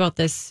 we've talked about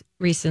this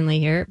recently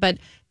here, but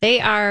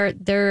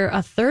they're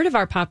a third of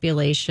our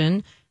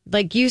population.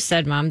 Like you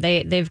said, Mom,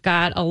 they've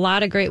got a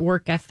lot of great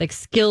work ethic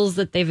skills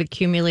that they've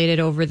accumulated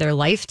over their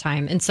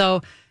lifetime. And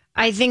so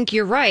I think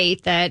you're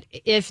right that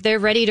if they're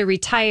ready to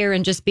retire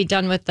and just be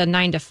done with the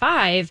 9 to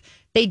 5,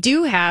 they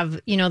do have,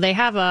 they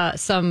have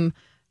some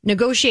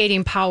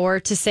negotiating power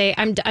to say,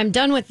 I'm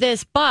done with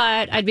this,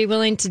 but I'd be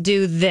willing to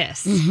do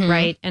this,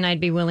 right? And I'd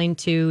be willing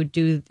to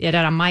do it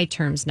on my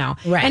terms now.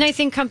 Right. And I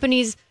think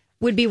companies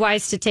would be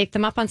wise to take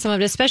them up on some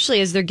of it, especially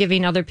as they're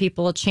giving other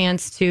people a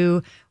chance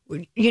to,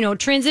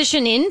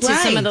 transition into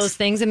some of those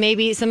things. And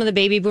maybe some of the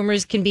baby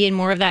boomers can be in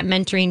more of that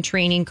mentoring,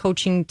 training,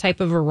 coaching type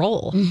of a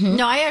role.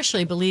 No, I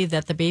actually believe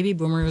that the baby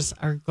boomers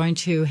are going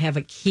to have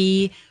a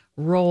key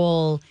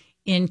role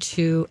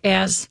into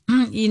as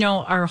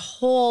our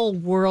whole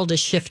world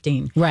is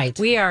shifting. Right.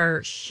 We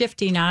are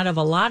shifting out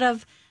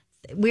of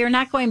we are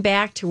not going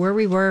back to where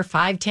we were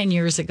 5-10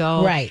 years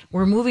ago. Right.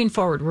 We're moving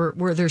forward.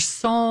 We're there's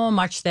so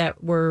much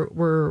that we're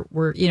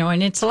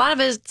and it's a lot of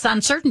it's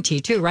uncertainty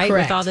too, right?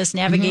 Correct. With all this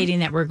navigating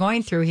that we're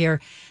going through here.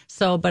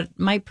 So, but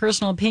my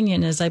personal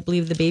opinion is I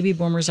believe the baby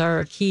boomers are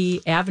a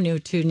key avenue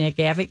to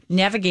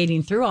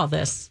navigating through all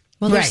this.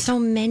 Well, there's so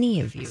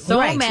many of you. So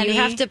many. You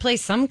have to play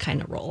some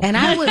kind of role. And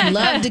I would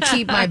love to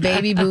keep my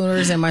baby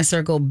boomers in my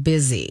circle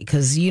busy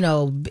because,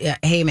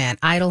 hey, man,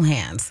 idle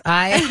hands.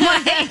 I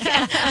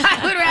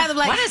would rather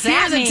what does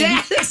that mean?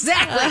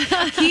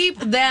 Exactly. Keep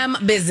them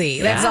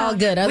busy. That's all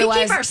good. Otherwise,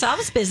 we keep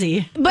ourselves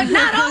busy. But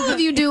not all of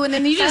you do. And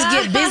then you just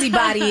get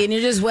busybody and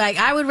you're just like,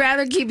 I would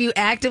rather keep you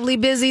actively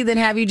busy than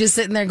have you just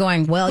sitting there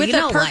going, well, with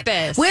a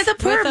purpose. With a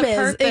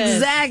purpose.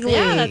 Exactly.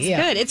 Yeah, that's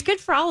good. It's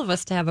good for all of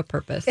us to have a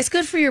purpose. It's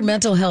good for your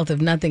mental health, if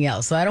nothing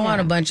else. So I don't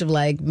want a bunch of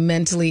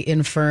mentally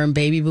infirm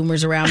baby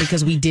boomers around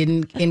because we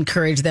didn't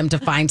encourage them to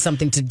find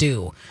something to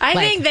do. I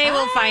think they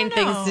will find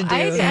things to do.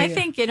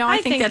 I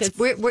think that's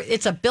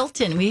it's a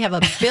built-in. We have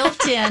a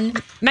built-in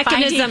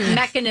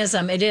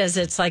mechanism. It is.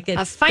 It's like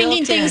it's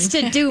finding things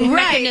to do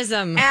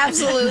mechanism.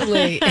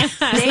 Absolutely.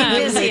 Stay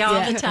busy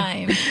all the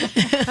time.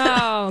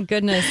 Oh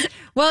goodness.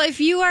 Well, if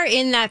you are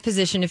in that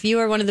position, if you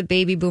are one of the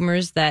baby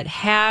boomers that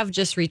have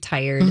just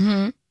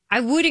retired. I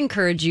would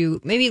encourage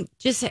you, maybe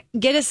just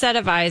get a set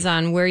of eyes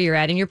on where you're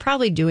at. And you're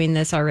probably doing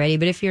this already,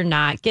 but if you're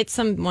not, get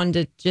someone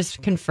to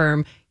just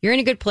confirm you're in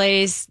a good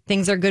place.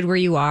 Things are good where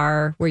you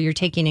are, where you're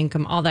taking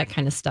income, all that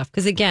kind of stuff.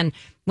 Because again,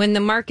 when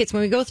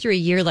we go through a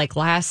year like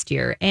last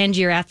year and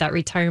you're at that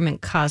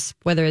retirement cusp,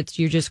 whether it's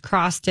you just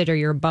crossed it or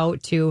you're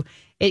about to,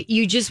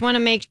 you just want to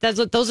make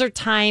those are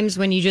times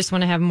when you just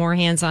want to have more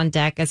hands on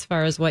deck as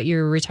far as what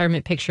your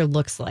retirement picture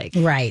looks like.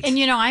 Right. And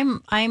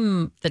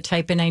I'm the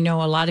type, and I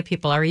know a lot of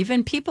people are,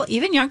 even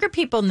younger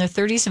people in their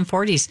 30s and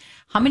 40s.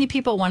 How many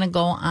people want to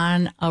go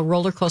on a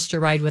roller coaster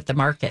ride with the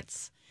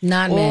markets?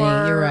 Not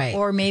many. You're right.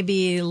 Or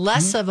maybe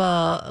less of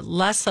a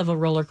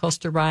roller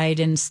coaster ride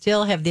and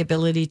still have the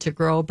ability to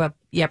grow, but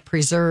yet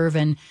preserve.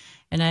 And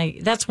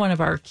that's one of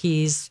our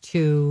keys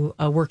to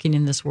working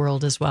in this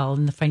world as well,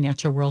 in the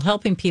financial world,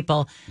 helping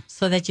people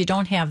so that you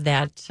don't have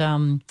that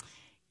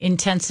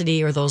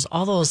intensity or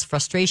all those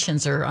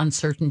frustrations or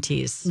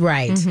uncertainties.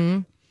 Right. Mm-hmm.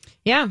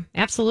 Yeah,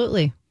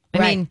 absolutely. I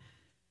mean,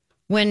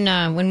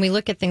 when we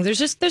look at things,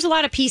 there's a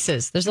lot of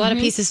pieces. There's a lot of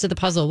pieces to the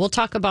puzzle. We'll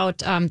talk about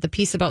the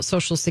piece about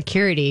Social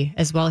Security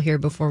as well here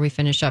before we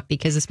finish up,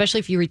 because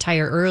especially if you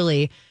retire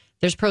early,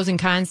 there's pros and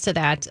cons to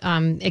that.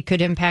 It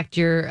could impact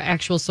your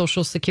actual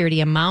Social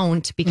Security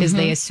amount because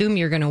they assume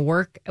you're going to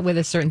work with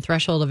a certain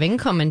threshold of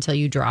income until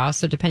you draw.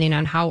 So depending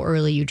on how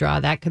early you draw,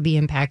 that could be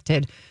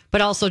impacted.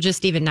 But also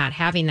just even not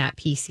having that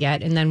piece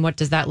yet. And then what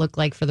does that look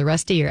like for the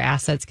rest of your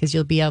assets? Because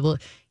you're going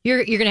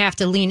to have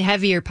to lean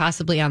heavier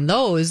possibly on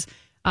those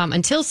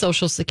until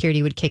Social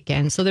Security would kick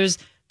in. So there's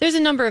a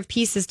number of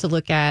pieces to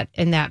look at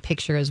in that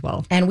picture as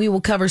well. And we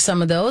will cover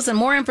some of those and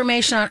more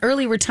information on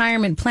early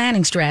retirement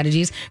planning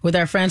strategies with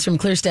our friends from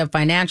ClearStep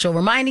Financial.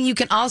 Reminding you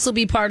can also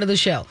be part of the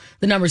show.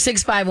 The number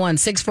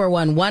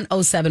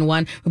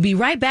 651-641-1071. We'll be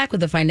right back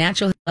with the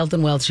Financial Health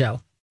and Wealth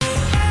Show.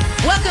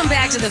 Welcome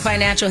back to the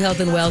Financial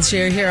Health and Wealth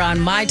Show here on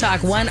My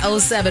Talk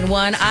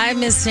 1071. I'm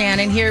Miss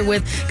Shannon here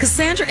with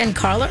Cassandra and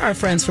Carla, our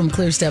friends from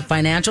ClearStep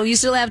Financial. You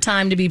still have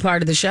time to be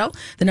part of the show.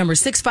 The number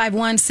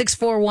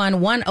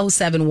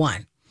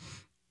 651-641-1071.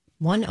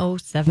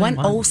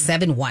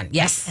 1071.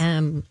 Yes.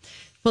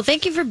 Well,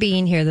 thank you for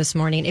being here this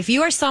morning. If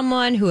you are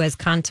someone who has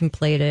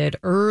contemplated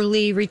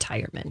early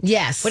retirement,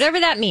 yes, whatever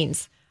that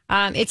means,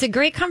 it's a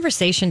great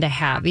conversation to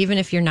have, even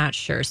if you're not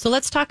sure. So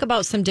let's talk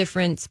about some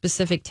different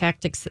specific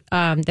tactics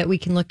that we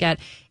can look at.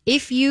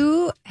 If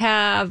you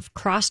have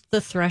crossed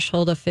the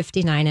threshold of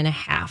 59 and a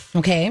half,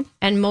 okay,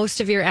 and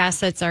most of your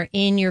assets are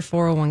in your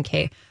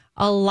 401k,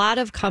 a lot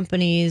of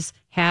companies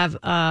have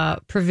a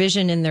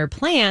provision in their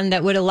plan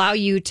that would allow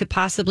you to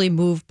possibly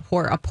move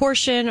a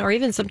portion or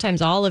even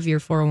sometimes all of your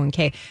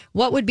 401k.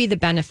 What would be the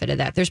benefit of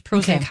that? There's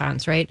pros and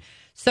cons, right?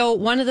 So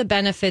one of the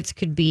benefits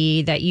could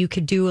be that you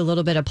could do a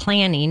little bit of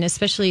planning,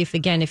 especially if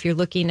you're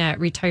looking at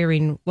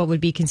retiring what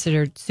would be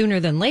considered sooner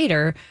than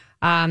later,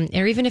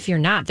 or even if you're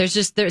not,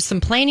 there's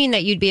some planning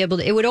that you'd be able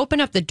to, it would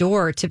open up the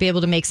door to be able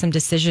to make some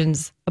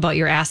decisions about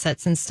your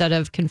assets instead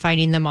of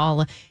confining them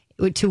all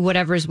to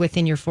whatever's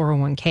within your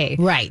 401k.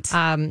 Right.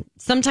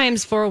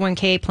 Sometimes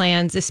 401k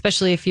plans,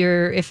 especially if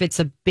it's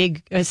a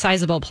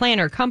sizable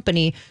plan or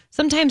company,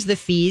 sometimes the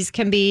fees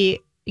can be,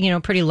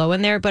 pretty low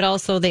in there, but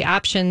also the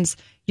options,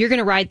 you're going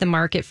to ride the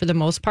market for the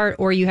most part,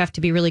 or you have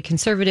to be really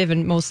conservative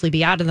and mostly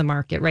be out of the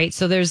market, right?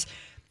 So there's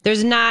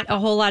not a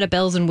whole lot of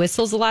bells and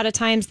whistles a lot of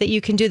times that you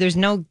can do. There's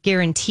no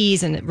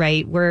guarantees in it,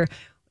 right? Where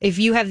if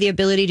you have the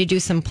ability to do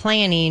some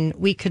planning,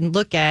 we can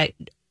look at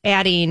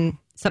adding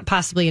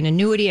possibly an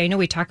annuity. I know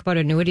we talk about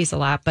annuities a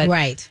lot, but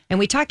right. And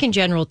we talk in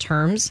general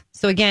terms.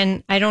 So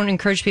again, I don't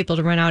encourage people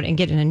to run out and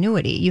get an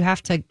annuity. You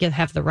have to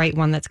have the right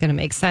one that's going to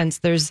make sense.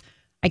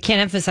 I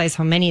can't emphasize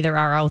how many there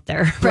are out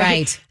there.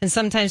 Right? And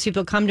sometimes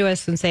people come to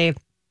us and say,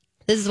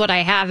 this is what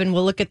I have. And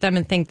we'll look at them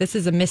and think this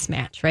is a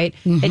mismatch, right?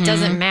 Mm-hmm. It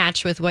doesn't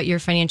match with what your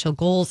financial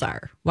goals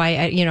are.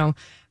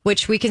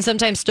 Which we can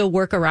sometimes still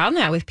work around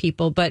that with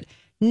people, but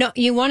no,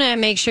 you want to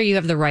make sure you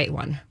have the right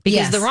one,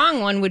 because the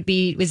wrong one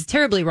is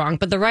terribly wrong,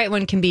 but the right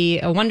one can be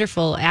a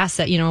wonderful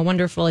asset, a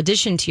wonderful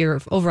addition to your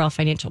overall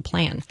financial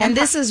plan. And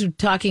this is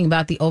talking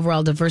about the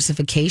overall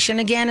diversification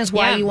again, is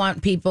why you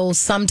want people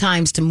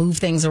sometimes to move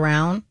things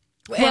around.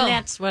 And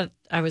that's what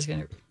I was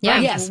going to. Yeah.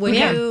 Yes.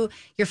 Your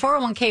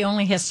 401k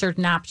only has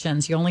certain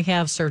options. You only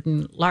have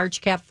certain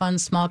large cap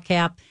funds, small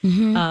cap.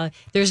 Mm-hmm.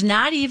 There's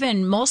not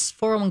even, most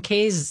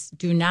 401ks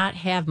do not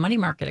have money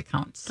market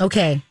accounts.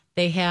 Okay.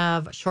 They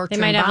have short-term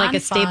They might have bond like a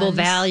stable funds.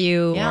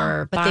 value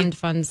or bond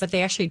funds. But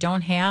they actually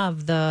don't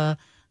have the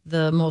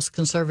most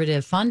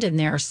conservative fund in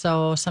there.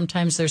 So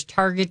sometimes there's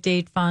target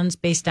date funds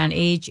based on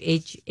age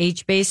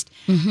based.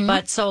 Mm-hmm.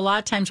 But so a lot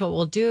of times what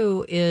we'll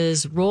do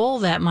is roll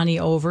that money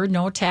over,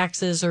 no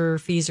taxes or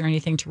fees or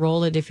anything to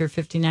roll it if you're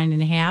 59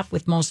 and a half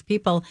with most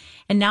people,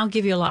 and now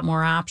give you a lot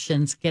more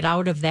options. Get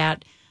out of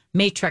that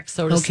matrix,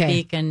 so to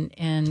speak,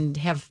 and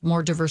have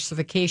more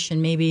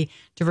diversification, maybe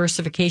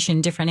diversification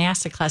in different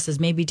asset classes,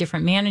 maybe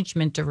different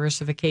management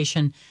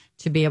diversification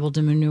to be able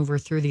to maneuver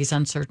through these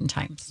uncertain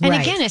times. And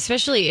again,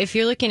 especially if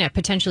you're looking at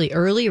potentially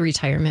early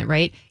retirement,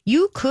 right?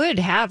 You could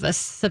have a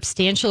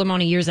substantial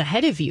amount of years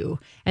ahead of you.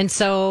 And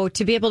so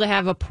to be able to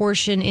have a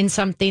portion in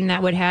something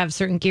that would have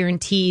certain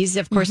guarantees,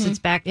 of course,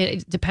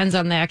 it depends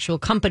on the actual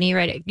company,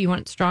 right? You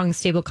want strong,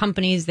 stable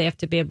companies. They have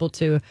to be able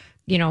to,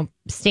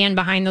 stand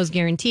behind those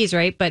guarantees,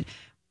 right? But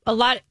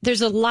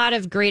there's a lot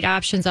of great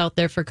options out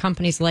there for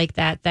companies like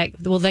that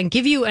will then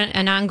give you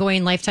an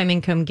ongoing lifetime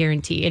income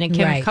guarantee, and it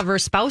can cover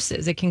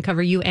spouses. It can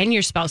cover you and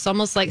your spouse,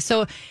 almost like,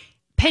 so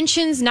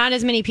pensions, not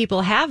as many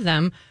people have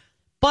them,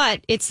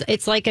 but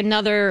it's like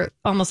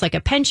almost like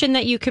a pension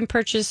that you can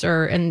purchase,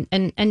 and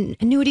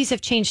annuities have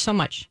changed so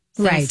much.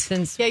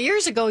 Since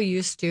years ago, you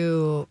used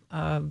to,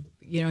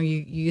 you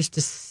used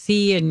to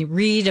see and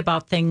read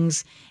about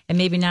things and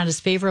maybe not as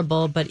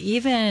favorable, but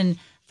even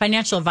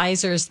financial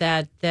advisors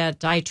that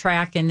I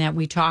track and that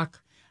we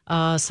talk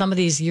some of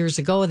these years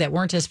ago that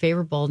weren't as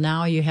favorable.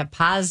 Now you have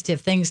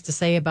positive things to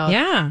say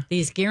about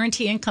these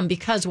guarantee income,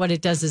 because what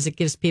it does is it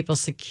gives people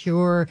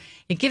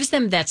it gives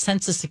them that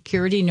sense of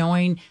security,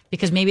 knowing,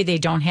 because maybe they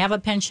don't have a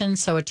pension,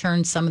 so it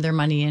turns some of their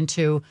money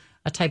into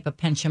a type of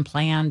pension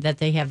plan that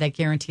they have that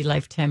guaranteed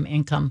lifetime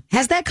income.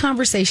 Has that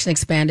conversation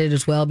expanded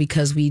as well,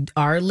 because we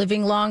are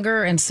living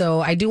longer? And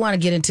so I do want to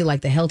get into like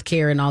the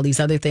healthcare and all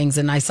these other things.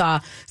 And I saw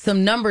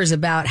some numbers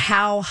about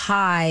how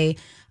high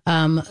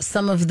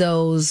some of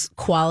those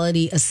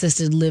quality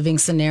assisted living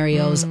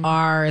scenarios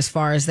are as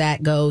far as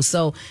that goes.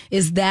 So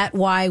is that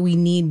why we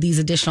need these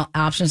additional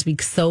options,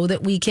 so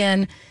that we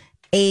can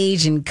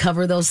age and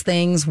cover those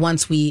things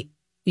once we,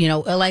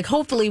 like,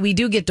 hopefully we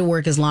do get to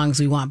work as long as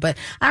we want, but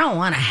I don't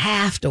want to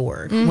have to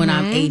work when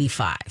I'm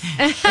 85.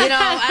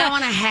 I don't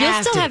want to have to.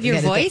 You'll still have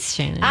your voice,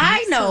 Shannon.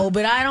 I know,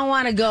 but I don't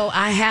want to go,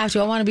 I have to.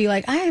 I want to be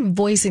like, I am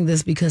voicing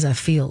this because I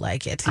feel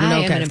like it.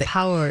 I am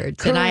empowered.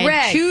 Correct. And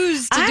I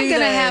choose to do I'm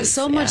going to have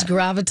so much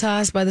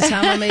gravitas by the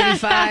time I'm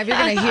 85. You're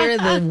going to hear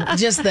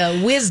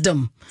the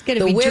wisdom. It's going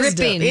to be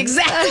dripping.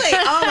 Exactly.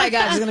 Oh my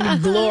God, it's going to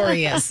be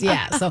glorious.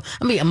 Yeah. So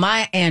I'm going to be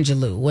Maya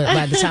Angelou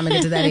by the time I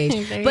get to that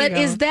age. But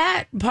is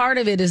that part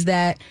of it? Is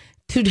that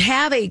to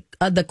have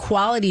the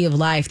quality of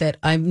life that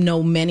I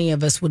know many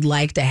of us would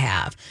like to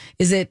have?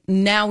 Is it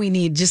now we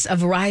need just a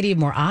variety of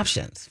more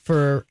options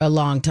for a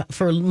long time,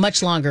 for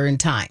much longer in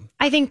time?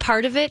 I think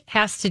part of it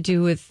has to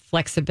do with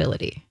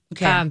flexibility.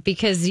 Okay.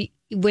 Because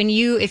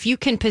if you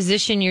can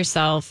position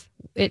yourself,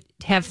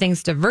 have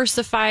things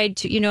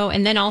diversified,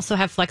 and then also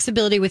have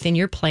flexibility within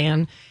your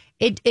plan.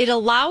 It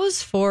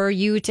allows for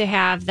you to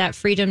have that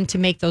freedom to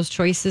make those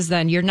choices.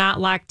 Then you're not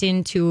locked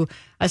into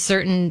a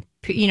certain,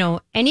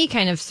 any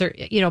kind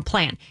of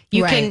plan.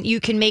 You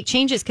can make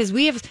changes,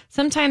 because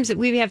sometimes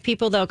we have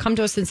people that'll come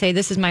to us and say,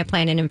 this is my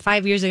plan, and in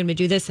 5 years I'm going to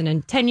do this, and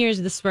in 10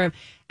 years this is where,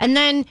 and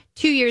then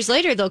 2 years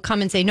later they'll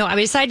come and say, no, I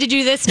decided to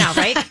do this now,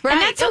 right? Right.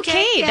 And that's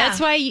okay. Yeah. That's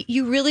why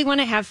you really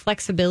want to have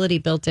flexibility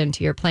built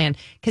into your plan,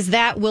 because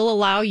that will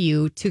allow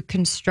you to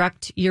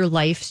construct your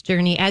life's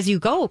journey as you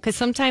go, because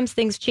sometimes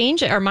things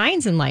change our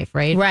minds in life,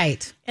 right?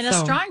 Right. And a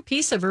strong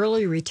piece of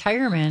early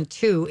retirement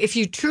too, if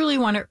you truly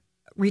want to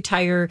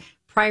retire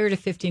prior to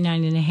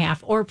 59 and a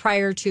half, or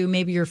prior to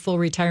maybe your full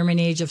retirement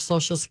age of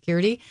Social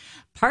Security,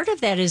 part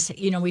of that is,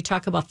 we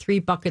talk about 3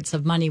 buckets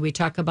of money. We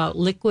talk about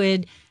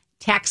liquid,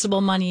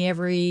 taxable money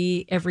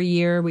every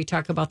year. We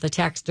talk about the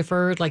tax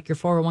deferred, like your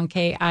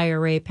 401k,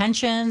 IRA,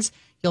 pensions.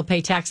 You'll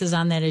pay taxes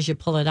on that as you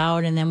pull it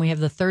out. And then we have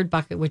the third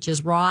bucket, which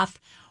is Roth,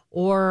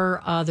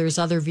 or there's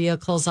other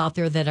vehicles out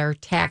there that are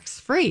tax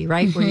free,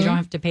 right? Where you don't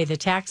have to pay the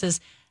taxes.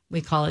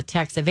 We call it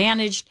tax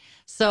advantaged.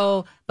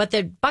 So, but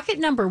the bucket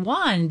number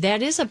 1,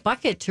 that is a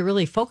bucket to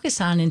really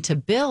focus on and to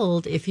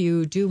build if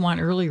you do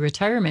want early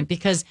retirement,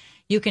 because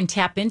you can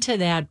tap into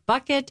that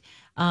bucket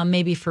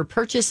maybe for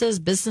purchases,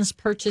 business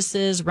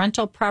purchases,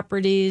 rental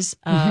properties,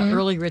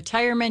 early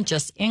retirement,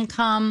 just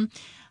income.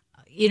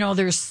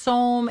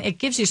 It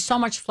gives you so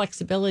much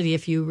flexibility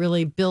if you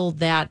really build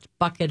that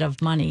bucket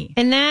of money.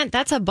 And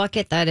that's a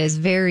bucket that is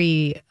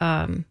very,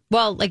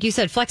 like you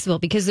said, flexible,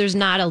 because there's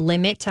not a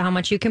limit to how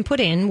much you can put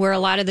in, where a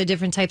lot of the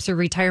different types of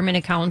retirement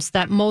accounts,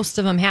 that most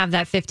of them have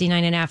that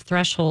 59.5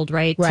 threshold,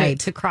 right?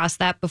 To cross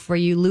that before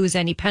you lose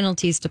any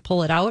penalties to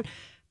pull it out.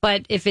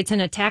 But if it's in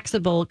a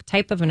taxable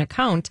type of an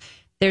account,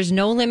 there's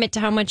no limit to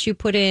how much you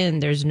put in.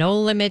 There's no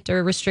limit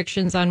or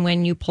restrictions on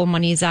when you pull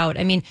monies out.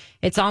 I mean,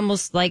 it's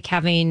almost like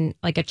having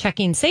like a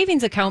checking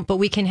savings account, but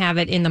we can have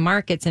it in the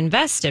markets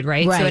invested,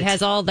 right? So it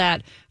has all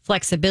that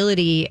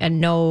flexibility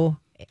and no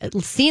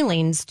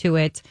ceilings to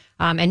it,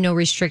 and no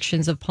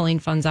restrictions of pulling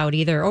funds out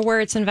either, or where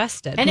it's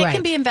invested. And it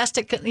can be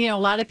invested. A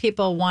lot of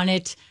people want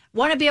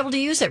to be able to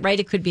use it, right?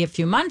 It could be a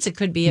few months, it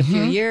could be a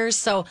few years.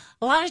 So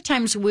a lot of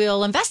times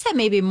we'll invest that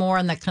maybe more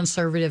on the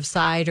conservative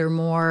side, or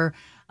more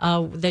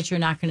that you're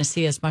not going to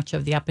see as much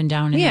of the up and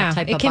down in that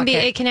type of bucket.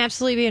 It can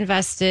absolutely be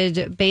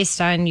invested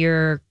based on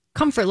your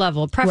comfort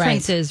level,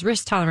 preferences,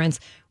 risk tolerance.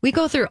 We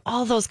go through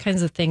all those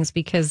kinds of things,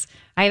 because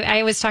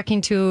I was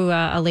talking to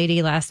a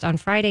lady on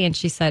Friday, and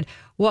she said,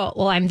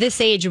 well, I'm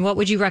this age, and what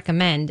would you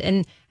recommend?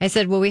 And I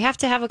said, well, we have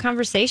to have a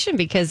conversation,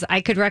 because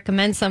I could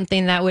recommend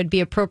something that would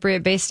be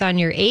appropriate based on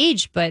your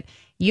age, but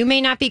you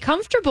may not be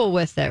comfortable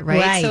with it,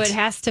 right? So it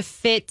has to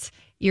fit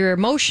your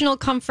emotional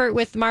comfort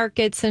with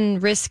markets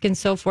and risk and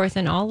so forth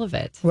and all of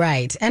it.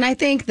 Right. And I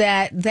think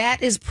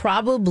that is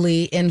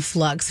probably in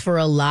flux for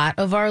a lot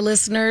of our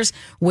listeners,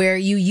 where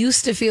you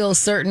used to feel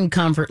certain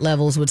comfort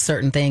levels with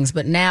certain things,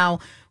 but now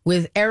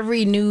with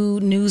every new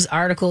news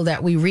article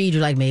that we read,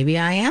 you're like, maybe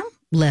I am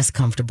less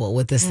comfortable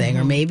with this thing,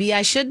 or maybe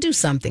I should do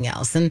something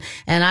else. And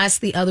that's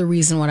the other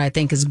reason what I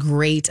think is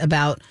great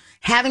about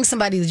having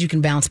somebody that you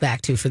can bounce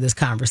back to for this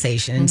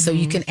conversation. And so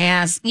you can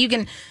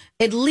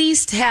at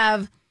least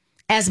have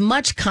as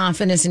much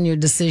confidence in your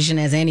decision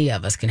as any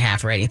of us can have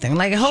for anything.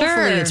 Like,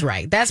 hopefully it's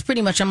right. That's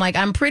pretty much,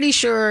 I'm pretty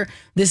sure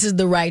this is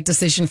the right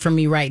decision for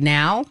me right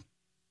now.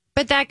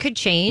 But that could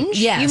change.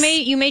 Yes.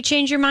 You may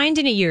change your mind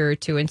in a year or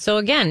two. And so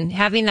again,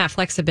 having that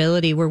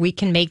flexibility where we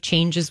can make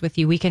changes with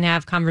you, we can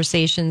have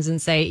conversations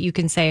and you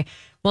can say,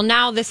 well,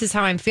 now this is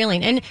how I'm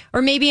feeling.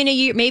 Or maybe in a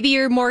year, maybe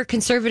you're more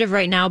conservative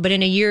right now, but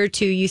in a year or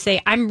two, you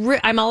say, I'm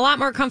a lot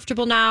more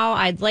comfortable now.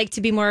 I'd like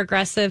to be more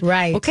aggressive.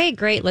 Right. Okay,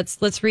 great. Let's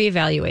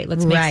reevaluate.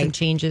 Let's make some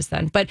changes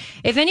then. But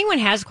if anyone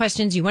has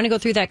questions, you want to go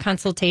through that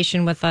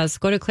consultation with us,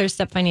 go to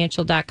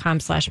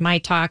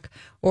clearstepfinancial.com/mytalk,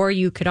 or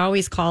you could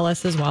always call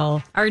us as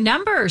well. Our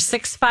number,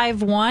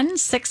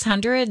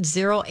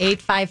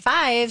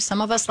 651-600-0855.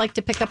 Some of us like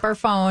to pick up our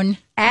phone.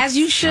 As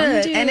you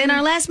should. And in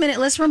our last minute,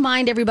 let's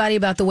remind everybody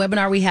about the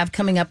webinar we have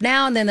coming up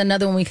now, and then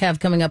another one we have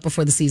coming up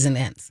before the season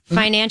ends.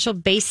 Financial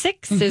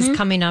Basics is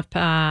coming up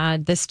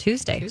this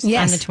Tuesday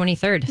on the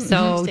 23rd.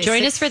 So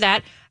join us for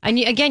that. And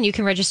again, you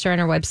can register on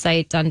our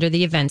website under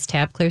the events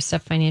tab,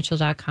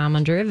 clearstepfinancial.com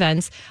under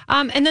events.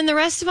 And then the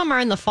rest of them are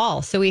in the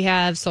fall. So we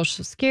have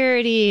Social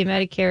Security,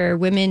 Medicare,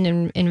 women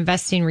in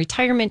investing,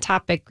 retirement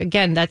topic.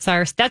 Again, that's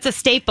a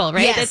staple,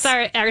 right? Yes.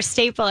 That's our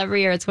staple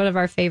every year. It's one of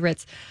our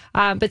favorites.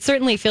 But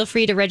certainly feel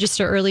free to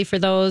register early for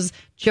those.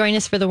 Join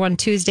us for the one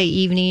Tuesday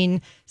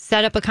evening.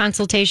 Set up a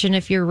consultation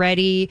if you're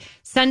ready.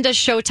 Send us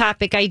show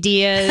topic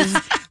ideas.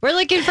 We're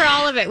looking for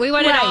all of it. We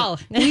want it all.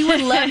 We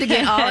would love to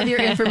get all of your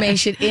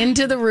information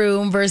into the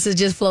room versus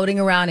just floating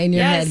around in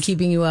your head,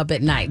 keeping you up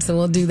at night. So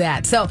we'll do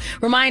that. So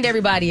remind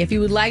everybody, if you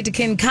would like to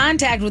get in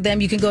contact with them,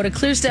 you can go to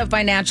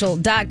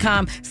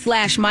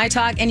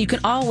clearstepfinancial.com/mytalk, and you can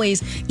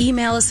always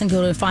email us and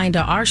go to find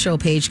our show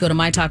page. Go to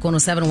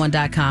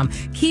mytalk1071.com,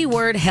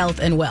 keyword health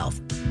and wealth.